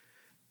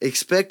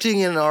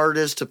 expecting an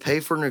artist to pay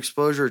for an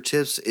exposure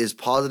tips is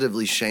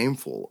positively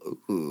shameful.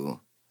 Ooh,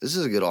 this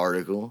is a good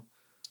article.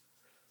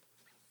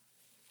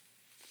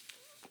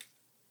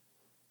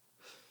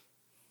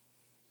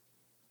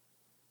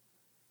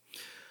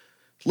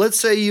 Let's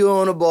say you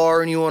own a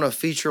bar and you want to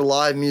feature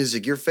live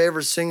music. Your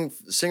favorite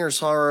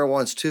singer-songwriter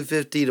wants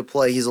 $250 to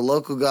play. He's a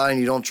local guy and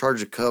you don't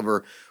charge a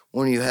cover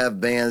when you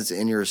have bands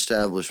in your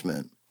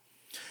establishment.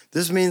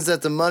 This means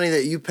that the money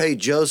that you pay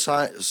Joe's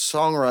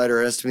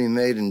songwriter has to be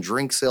made in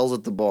drink sales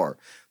at the bar.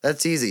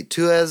 That's easy.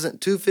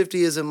 $250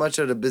 isn't much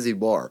at a busy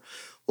bar.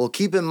 Well,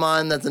 keep in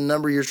mind that the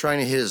number you're trying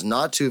to hit is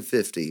not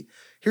 $250.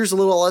 Here's a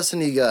little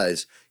lesson to you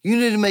guys. You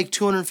need to make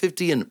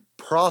 $250 in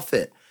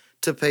profit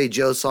to pay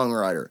Joe's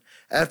songwriter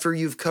after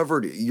you've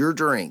covered your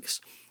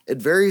drinks. It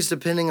varies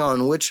depending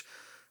on which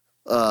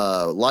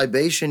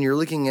libation you're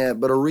looking at,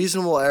 but a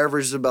reasonable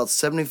average is about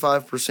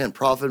 75%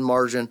 profit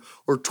margin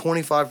or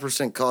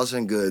 25% cost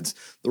in goods,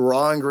 the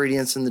raw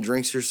ingredients in the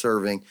drinks you're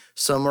serving.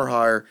 Some are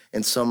higher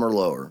and some are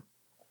lower.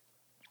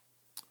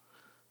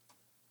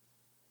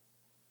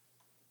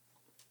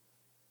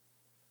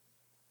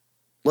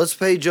 Let's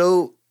pay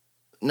Joe.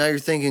 Now you're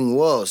thinking,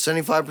 whoa,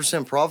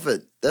 75%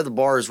 profit that the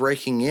bar is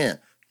raking in.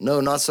 No,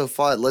 not so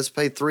fast. Let's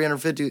pay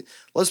 $350.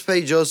 Let's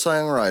pay Joe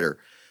songwriter.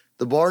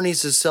 The bar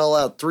needs to sell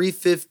out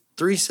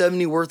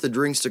 $370 worth of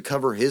drinks to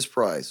cover his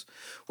price.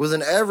 With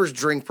an average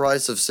drink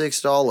price of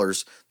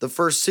 $6, the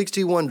first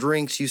 61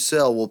 drinks you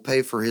sell will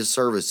pay for his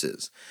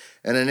services.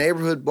 And a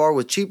neighborhood bar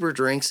with cheaper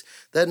drinks,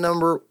 that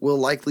number will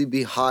likely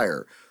be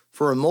higher.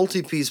 For a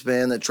multi-piece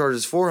band that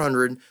charges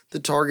 $400, the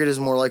target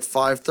is more like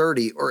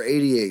 $530 or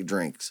 88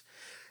 drinks.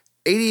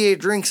 88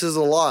 drinks is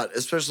a lot,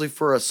 especially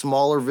for a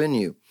smaller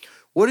venue.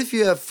 What if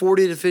you have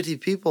 40 to 50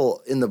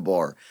 people in the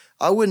bar?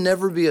 I would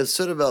never be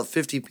upset about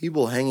 50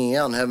 people hanging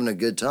out and having a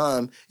good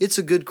time. It's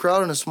a good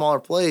crowd in a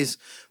smaller place,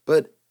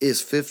 but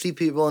is 50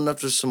 people enough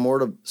to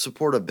support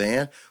a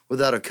band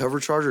without a cover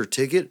charge or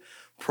ticket?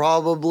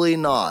 Probably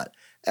not.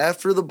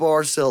 After the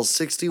bar sells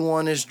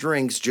 61-ish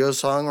drinks, Joe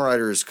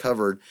songwriter is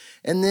covered,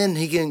 and then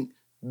he can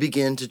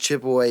begin to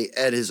chip away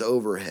at his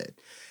overhead.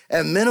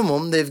 At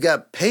minimum, they've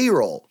got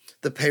payroll,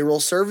 the payroll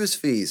service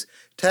fees,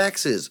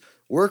 taxes,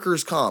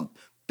 workers' comp,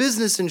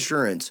 business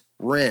insurance,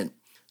 rent,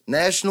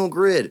 national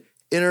grid,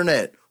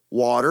 internet,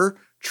 water,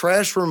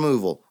 trash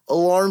removal,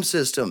 alarm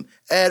system,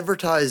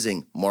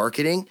 advertising,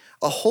 marketing,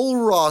 a whole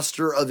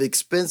roster of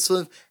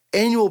expensive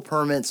annual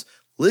permits,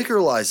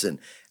 liquor license,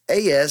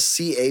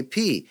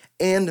 ASCAP,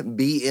 and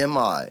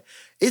BMI.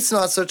 It's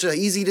not such an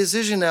easy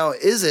decision now,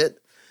 is it?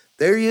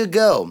 There you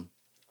go.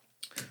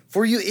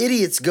 For you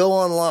idiots, go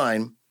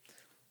online,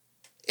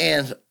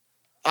 and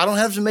I don't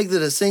have to make the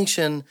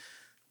distinction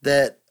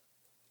that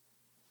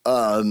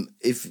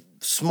if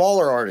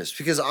smaller artists,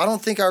 because I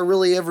don't think I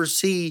really ever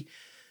see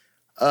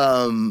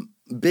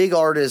big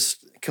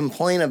artists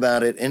complain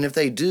about it, and if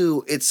they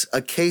do, it's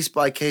a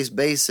case-by-case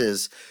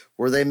basis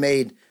where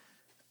they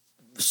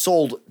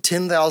sold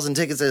 10,000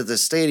 tickets at the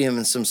stadium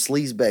and some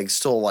sleazebag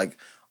stole like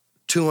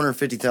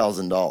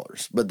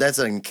 $250,000. But that's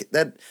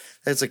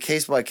a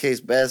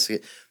case-by-case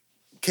basket.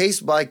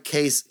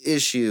 case-by-case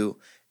issue.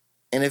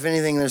 And if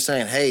anything, they're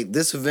saying, hey,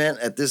 this event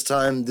at this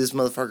time, this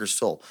motherfucker's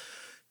stole.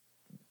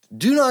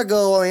 Do not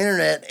go on the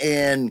internet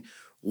and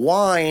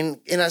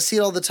whine. And I see it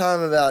all the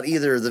time about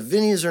either the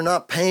venues are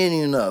not paying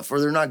you enough or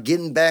they're not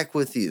getting back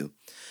with you.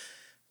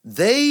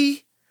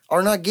 They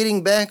are not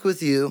getting back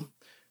with you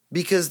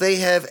because they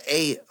have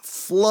a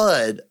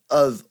flood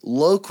of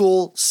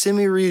local,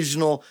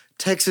 semi-regional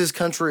Texas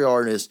country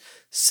artists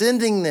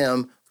sending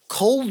them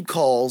cold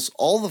calls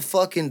all the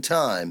fucking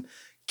time.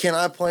 Can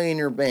I play in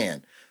your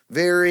band?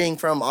 Varying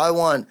from I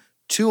want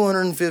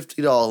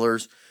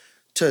 $250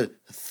 to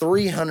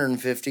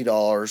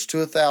 $350 to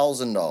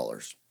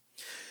 $1,000.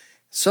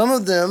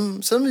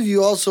 Some of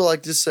you also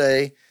like to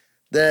say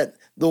that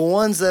the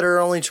ones that are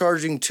only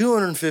charging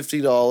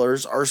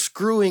 $250 are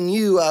screwing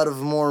you out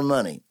of more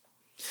money.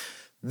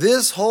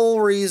 This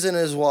whole reason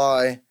is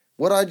why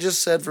what I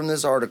just said from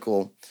this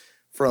article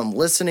from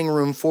Listening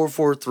Room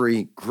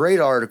 443, great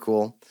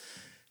article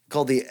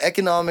called The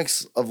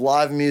Economics of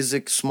Live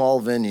Music Small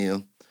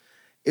Venue,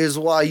 is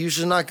why you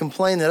should not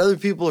complain that other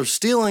people are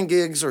stealing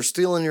gigs or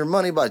stealing your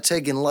money by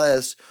taking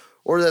less,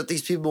 or that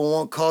these people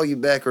won't call you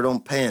back or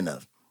don't pay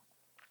enough.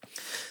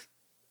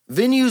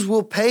 Venues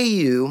will pay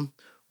you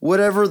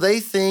whatever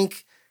they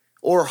think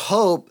or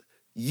hope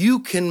you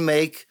can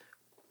make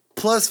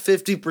plus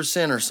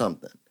 50% or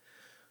something.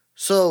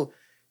 So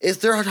if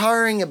they're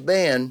hiring a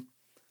band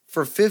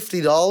for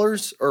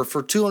 $50 or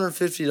for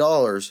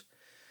 $250,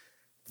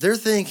 they're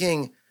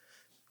thinking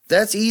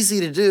that's easy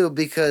to do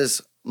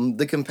because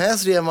the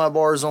capacity of my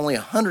bar is only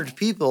 100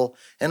 people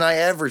and I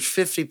average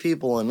 50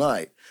 people a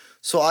night.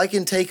 So I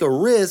can take a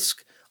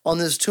risk on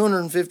this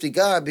 250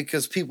 guy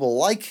because people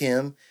like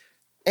him,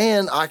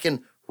 and I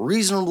can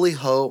reasonably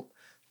hope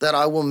that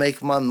I will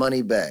make my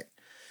money back.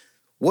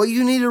 What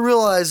you need to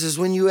realize is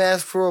when you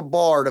ask for a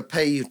bar to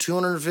pay you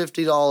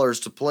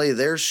 $250 to play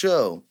their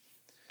show,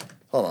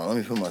 hold on, let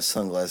me put my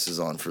sunglasses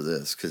on for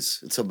this because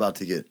it's about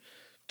to get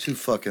too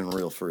fucking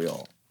real for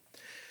y'all.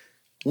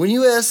 When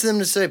you ask them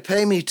to say,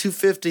 pay me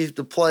 $250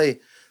 to play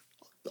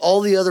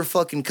all the other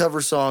fucking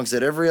cover songs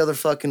that every other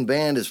fucking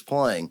band is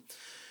playing,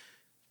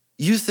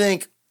 you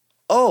think,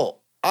 oh,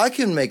 I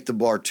can make the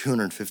bar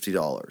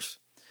 $250.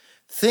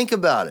 Think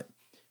about it.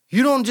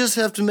 You don't just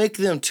have to make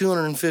them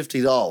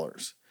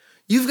 $250.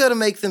 You've got to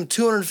make them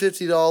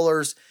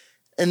 $250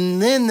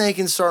 and then they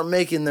can start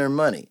making their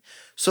money.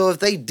 So if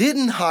they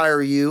didn't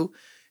hire you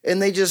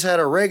and they just had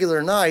a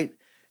regular night,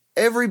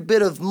 every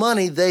bit of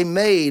money they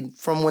made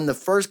from when the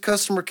first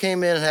customer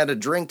came in and had a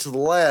drink to the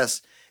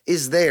last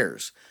is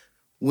theirs.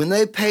 When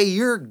they pay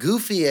your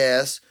goofy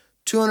ass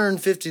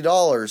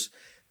 $250,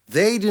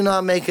 they do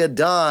not make a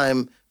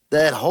dime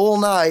that whole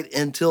night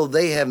until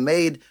they have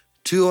made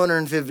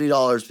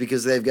 $250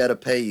 because they've got to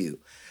pay you.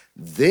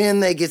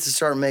 Then they get to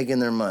start making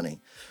their money.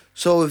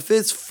 So if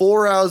it's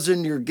 4 hours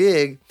into your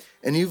gig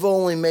and you've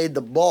only made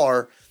the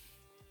bar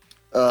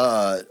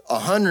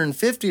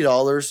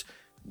 $150,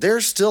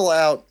 they're still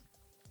out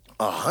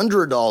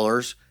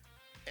 $100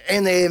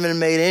 and they haven't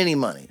made any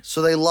money.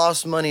 So they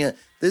lost money.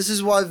 This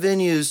is why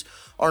venues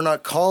are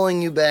not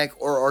calling you back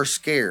or are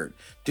scared.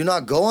 Do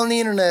not go on the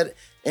internet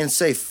and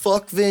say,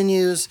 fuck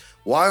venues.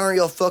 Why aren't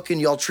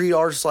y'all treat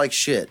artists like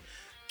shit?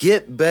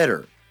 Get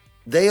better.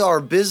 They are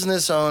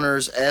business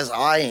owners as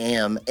I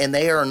am, and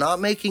they are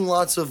not making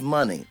lots of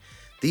money.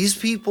 These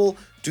people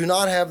do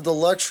not have the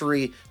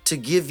luxury to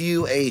give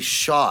you a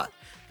shot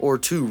or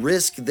to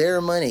risk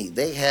their money.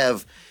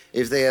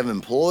 If they have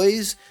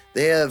employees,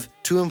 they have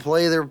to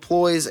employ their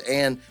employees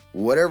and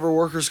whatever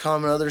workers'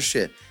 comp and other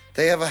shit.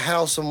 They have a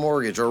house, a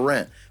mortgage, or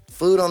rent.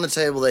 Food on the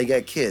table, they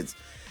got kids.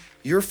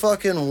 You're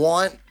fucking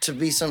want to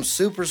be some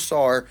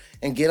superstar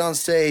and get on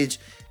stage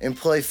and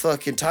play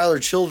fucking Tyler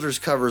Childers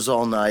covers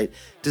all night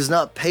does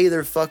not pay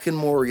their fucking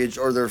mortgage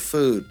or their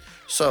food.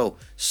 So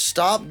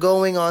stop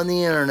going on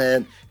the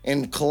internet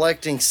and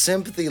collecting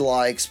sympathy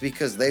likes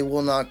because they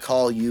will not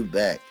call you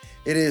back.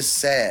 It is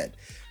sad.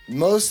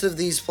 Most of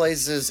these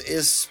places,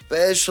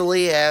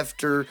 especially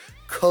after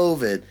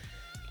COVID,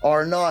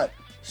 are not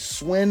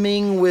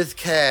swimming with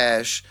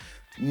cash,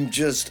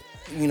 just,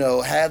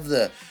 have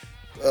the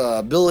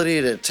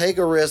ability to take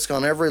a risk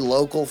on every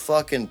local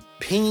fucking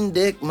peen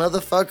dick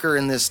motherfucker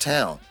in this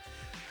town.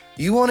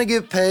 You want to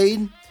get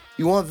paid?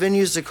 You want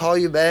venues to call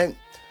you back?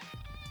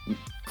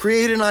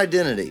 Create an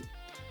identity.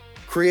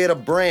 Create a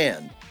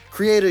brand.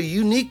 Create a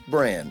unique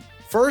brand.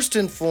 First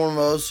and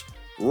foremost,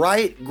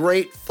 write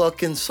great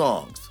fucking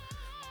songs.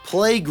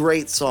 Play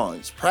great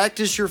songs.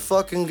 Practice your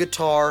fucking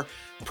guitar.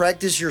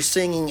 Practice your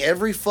singing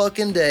every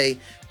fucking day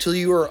till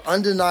you are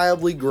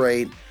undeniably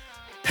great.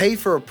 Pay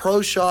for a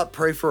pro shop.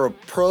 Pay for a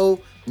pro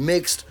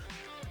mixed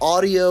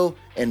audio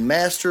and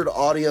mastered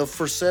audio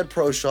for said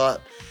pro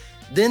shop.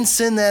 Then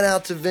send that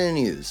out to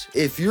venues.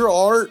 If your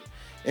art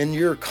and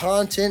your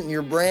content and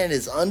your brand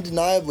is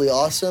undeniably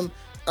awesome,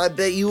 I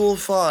bet you will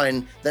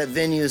find that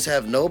venues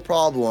have no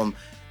problem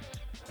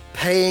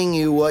paying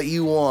you what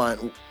you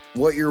want,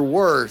 what you're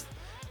worth,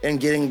 and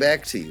getting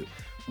back to you.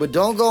 But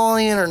don't go on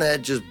the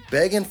internet just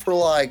begging for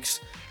likes,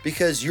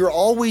 because you're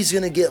always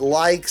going to get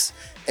likes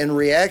and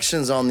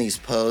reactions on these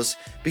posts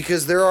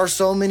because there are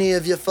so many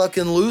of you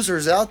fucking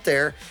losers out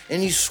there,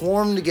 and you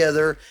swarm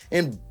together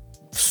and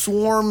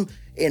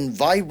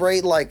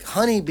vibrate like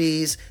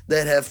honeybees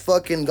that have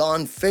fucking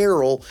gone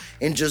feral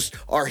and just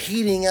are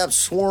heating up,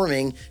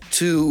 swarming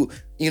to,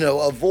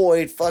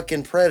 avoid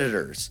fucking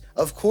predators.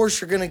 Of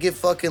course you're gonna get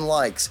fucking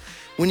likes.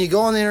 When you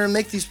go on there and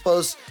make these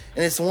posts,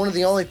 and it's one of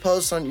the only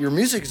posts on your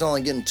music is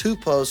only getting 2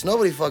 posts,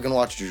 nobody fucking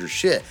watches your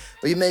shit.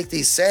 But you make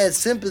these sad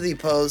sympathy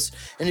posts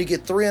and you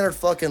get 300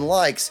 fucking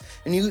likes,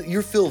 and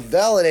you feel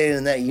validated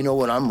in that, you know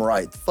what, I'm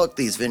right. Fuck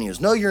these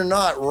venues. No, you're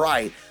not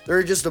right. There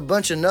are just a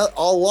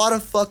lot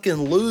of fucking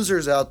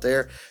losers out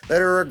there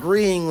that are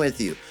agreeing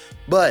with you.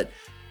 But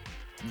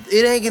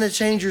it ain't gonna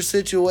change your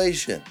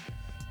situation.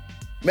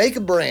 Make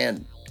a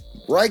brand,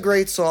 write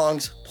great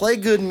songs, play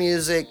good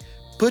music,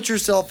 put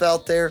yourself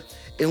out there.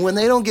 And when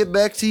they don't get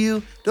back to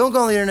you, don't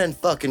go on the internet and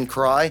fucking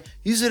cry.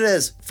 Use it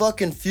as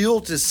fucking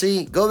fuel to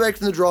see. Go back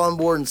to the drawing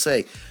board and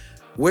say,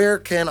 where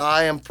can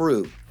I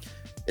improve?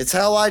 It's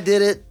how I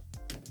did it,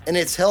 and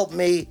it's helped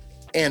me.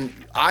 And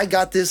I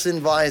got this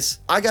advice.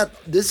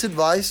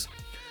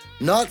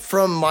 Not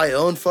from my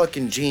own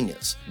fucking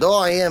genius. Though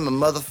I am a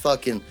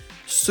motherfucking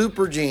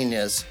super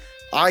genius,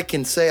 I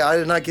can say I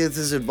did not get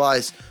this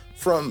advice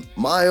from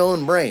my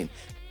own brain.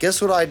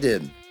 Guess what I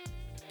did?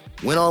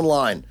 Went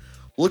online.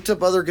 Looked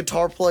up other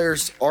guitar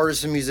players,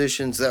 artists, and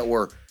musicians that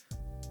were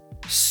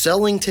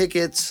selling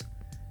tickets,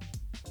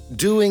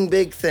 doing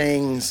big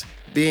things,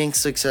 being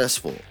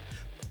successful.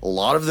 A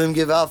lot of them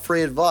give out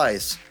free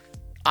advice.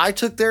 I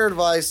took their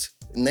advice,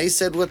 and they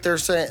said what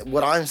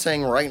I'm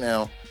saying right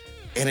now,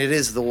 and it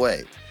is the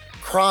way.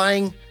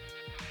 Crying,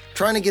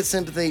 trying to get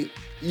sympathy,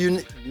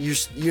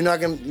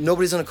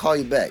 nobody's gonna call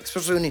you back.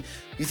 Especially when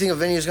you think a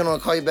venue is gonna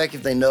call you back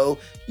if they know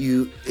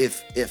you.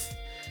 If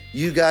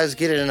you guys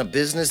get in a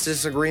business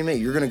disagreement,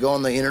 you're gonna go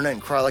on the internet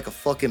and cry like a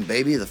fucking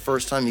baby the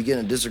first time you get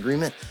in a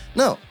disagreement?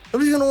 No,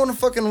 nobody's gonna want to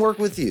fucking work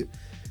with you.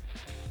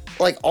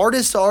 Like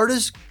artist to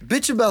artist,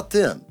 bitch about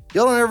them.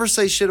 Y'all don't ever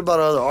say shit about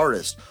other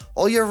artists.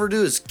 All you ever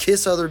do is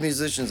kiss other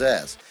musicians'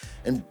 ass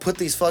and put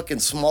these fucking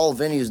small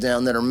venues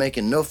down that are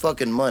making no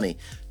fucking money,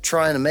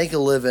 trying to make a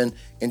living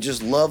and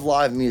just love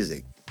live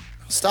music.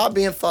 Stop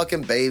being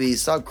fucking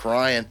babies. Stop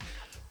crying.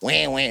 Wah.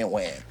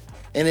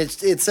 And it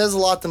says a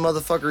lot. The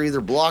motherfucker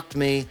either blocked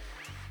me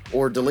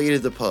or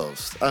deleted the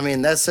post. I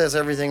mean, that says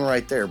everything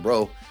right there,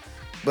 bro.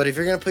 But if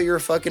you're going to put your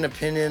fucking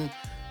opinion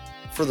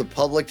for the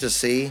public to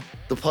see,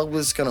 the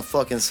public's going to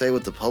fucking say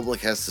what the public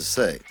has to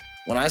say.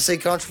 When I say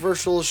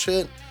controversial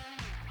shit,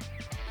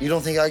 you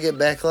don't think I get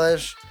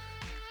backlash?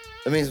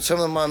 I mean, some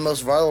of my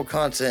most viral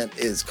content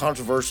is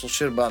controversial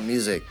shit about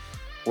music,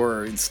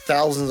 where it's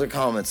thousands of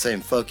comments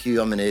saying, fuck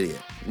you, I'm an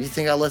idiot. You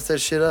think I left that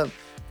shit up?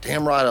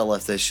 Damn right I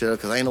left that shit up,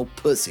 because I ain't no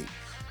pussy.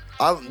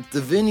 The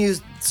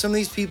venues, some of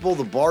these people,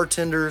 the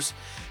bartenders,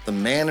 the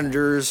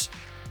managers,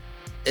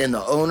 and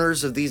the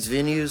owners of these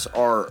venues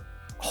are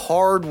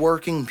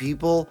hard-working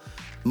people,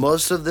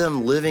 most of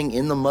them living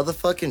in the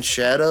motherfucking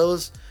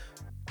shadows,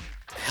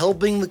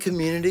 helping the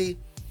community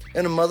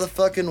in a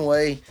motherfucking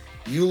way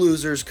you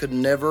losers could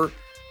never,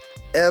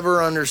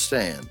 ever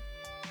understand.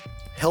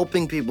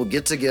 Helping people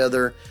get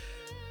together,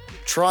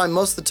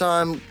 most of the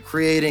time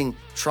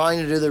trying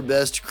to do their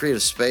best to create a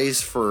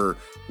space for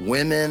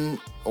women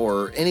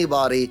or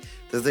anybody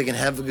that they can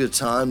have a good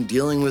time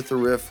dealing with the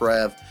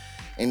riffraff.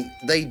 And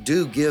they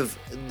do give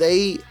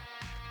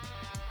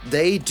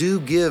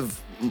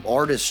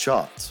artists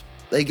shots.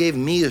 They gave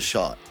me a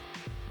shot.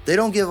 They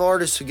don't give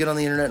artists who get on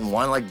the internet and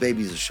whine like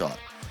babies a shot.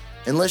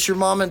 Unless your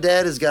mom and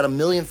dad has got $1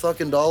 million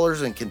fucking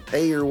dollars and can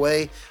pay your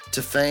way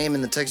to fame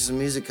in the Texas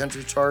Music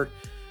Country Chart,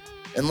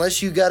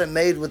 unless you got it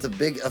made with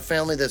a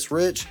family that's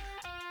rich,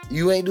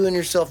 you ain't doing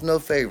yourself no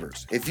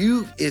favors. If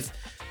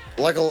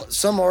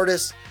some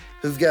artists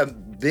who've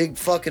got big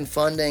fucking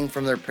funding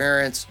from their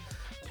parents,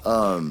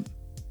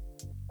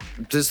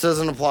 this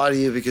doesn't apply to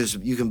you because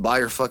you can buy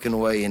your fucking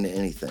way into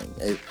anything.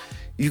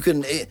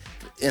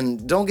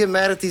 And don't get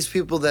mad at these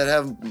people that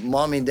have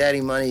mommy and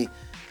daddy money.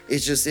 It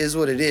just is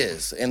what it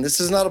is. And this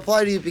does not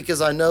apply to you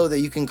because I know that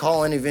you can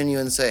call any venue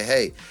and say,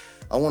 hey,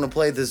 I want to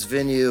play this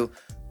venue,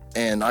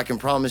 and I can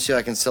promise you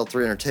I can sell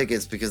 300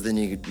 tickets, because then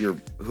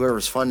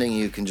whoever's funding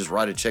you can just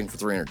write a check for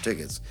 300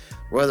 tickets.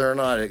 Whether or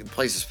not a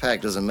place is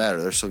packed doesn't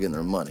matter. They're still getting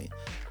their money.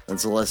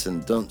 That's a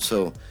lesson.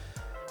 So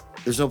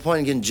there's no point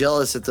in getting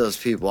jealous at those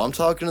people. I'm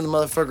talking to the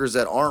motherfuckers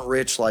that aren't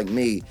rich like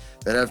me,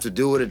 that have to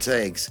do what it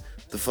takes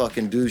to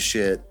fucking do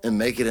shit and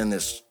make it in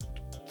this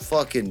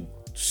fucking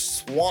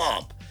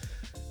swamp.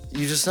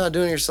 You're just not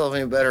doing yourself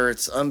any better.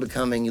 It's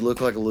unbecoming. You look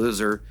like a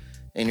loser,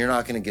 and you're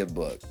not going to get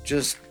booked.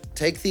 Just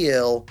take the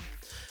L,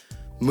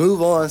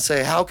 move on,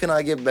 say, how can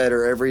I get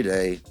better every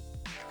day,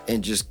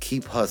 and just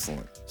keep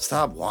hustling.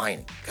 Stop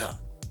whining. God.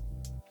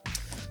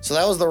 So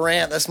that was the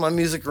rant. That's my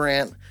music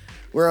rant.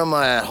 Where am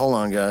I at? Hold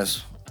on,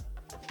 guys.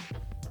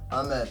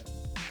 I'm at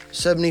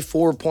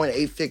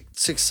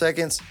 74.86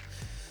 seconds.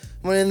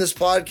 I'm going to end this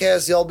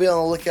podcast. Y'all be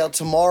on the lookout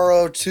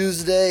tomorrow,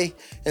 Tuesday,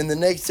 and the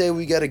next day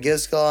we got a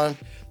guest on.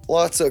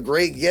 Lots of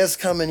great guests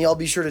coming. Y'all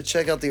be sure to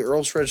check out the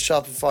Earl Shred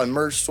Shopify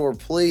merch store.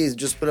 Please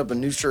just put up a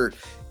new shirt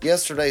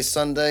yesterday,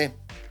 Sunday.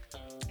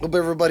 Hope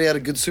everybody had a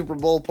good Super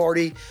Bowl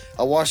party.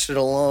 I watched it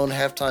alone.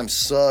 Halftime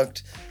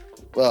sucked.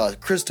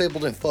 Chris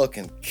Stapleton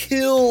fucking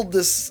killed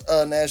this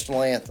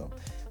national anthem.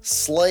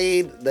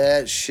 Slayed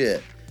that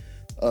shit.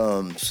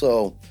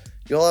 So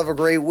y'all have a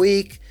great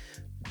week.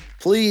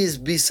 Please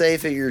be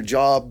safe at your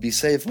job. Be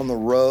safe on the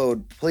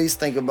road. Please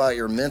think about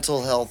your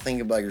mental health.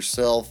 Think about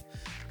yourself.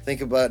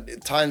 Think about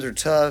times are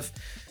tough.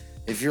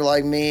 If you're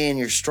like me and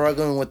you're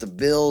struggling with the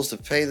bills, to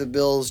pay the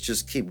bills,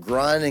 just keep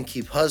grinding,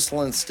 keep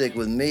hustling, stick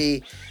with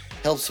me.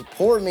 Help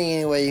support me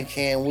any way you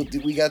can.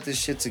 We got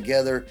this shit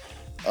together.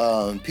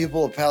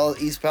 People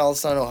of East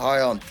Palestine,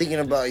 Ohio, I'm thinking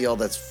about y'all.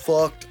 That's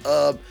fucked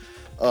up.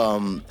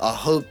 I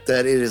hope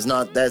that it is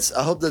not.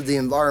 I hope that the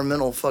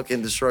environmental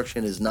fucking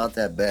destruction is not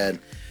that bad.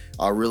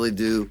 I really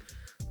do.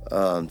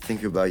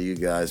 Think about you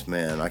guys,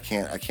 man. I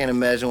can't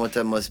imagine what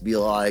that must be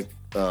like.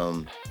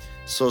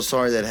 So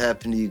sorry that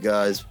happened to you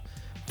guys.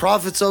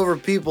 Profits over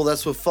people,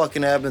 that's what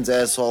fucking happens,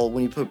 asshole.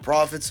 When you put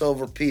profits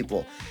over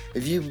people.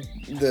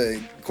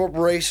 The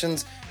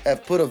corporations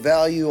have put a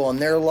value on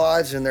their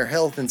lives and their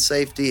health and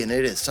safety, and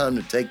it is time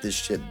to take this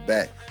shit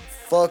back.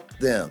 Fuck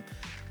them.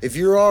 If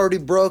you're already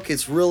broke,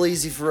 it's real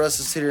easy for us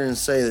to sit here and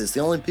say this. The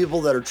only people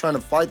that are trying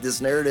to fight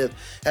this narrative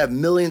have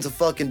millions of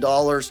fucking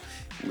dollars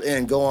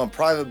and go on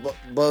private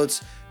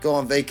boats, go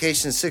on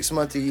vacation 6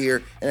 months a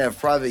year, and have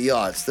private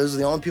yachts. Those are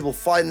the only people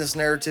fighting this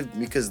narrative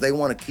because they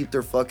want to keep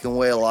their fucking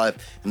way alive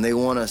and they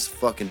want us to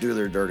fucking do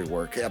their dirty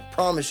work. I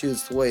promise you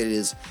it's the way it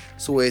is.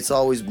 It's the way it's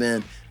always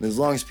been. And as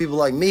long as people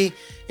like me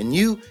and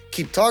you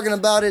keep talking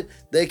about it,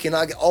 they can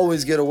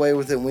always get away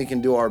with it and we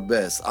can do our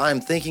best.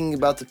 I'm thinking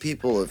about the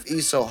people of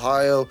East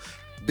Ohio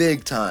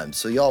big time.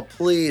 So y'all,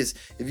 please,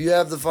 if you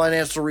have the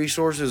financial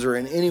resources or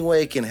in any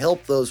way can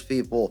help those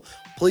people,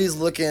 please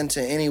look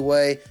into any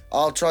way.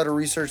 I'll try to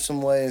research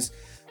some ways,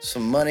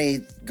 some money,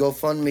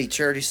 GoFundMe,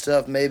 charity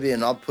stuff maybe,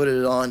 and I'll put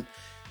it on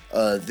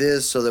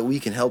this so that we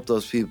can help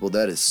those people.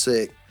 That is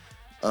sick.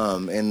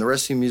 And the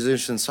rest of you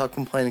musicians, stop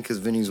complaining because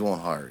venues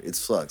won't hire. It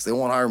sucks. They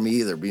won't hire me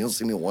either, but you don't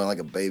see me whine like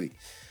a baby.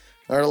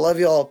 All right, I love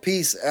y'all.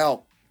 Peace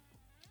out.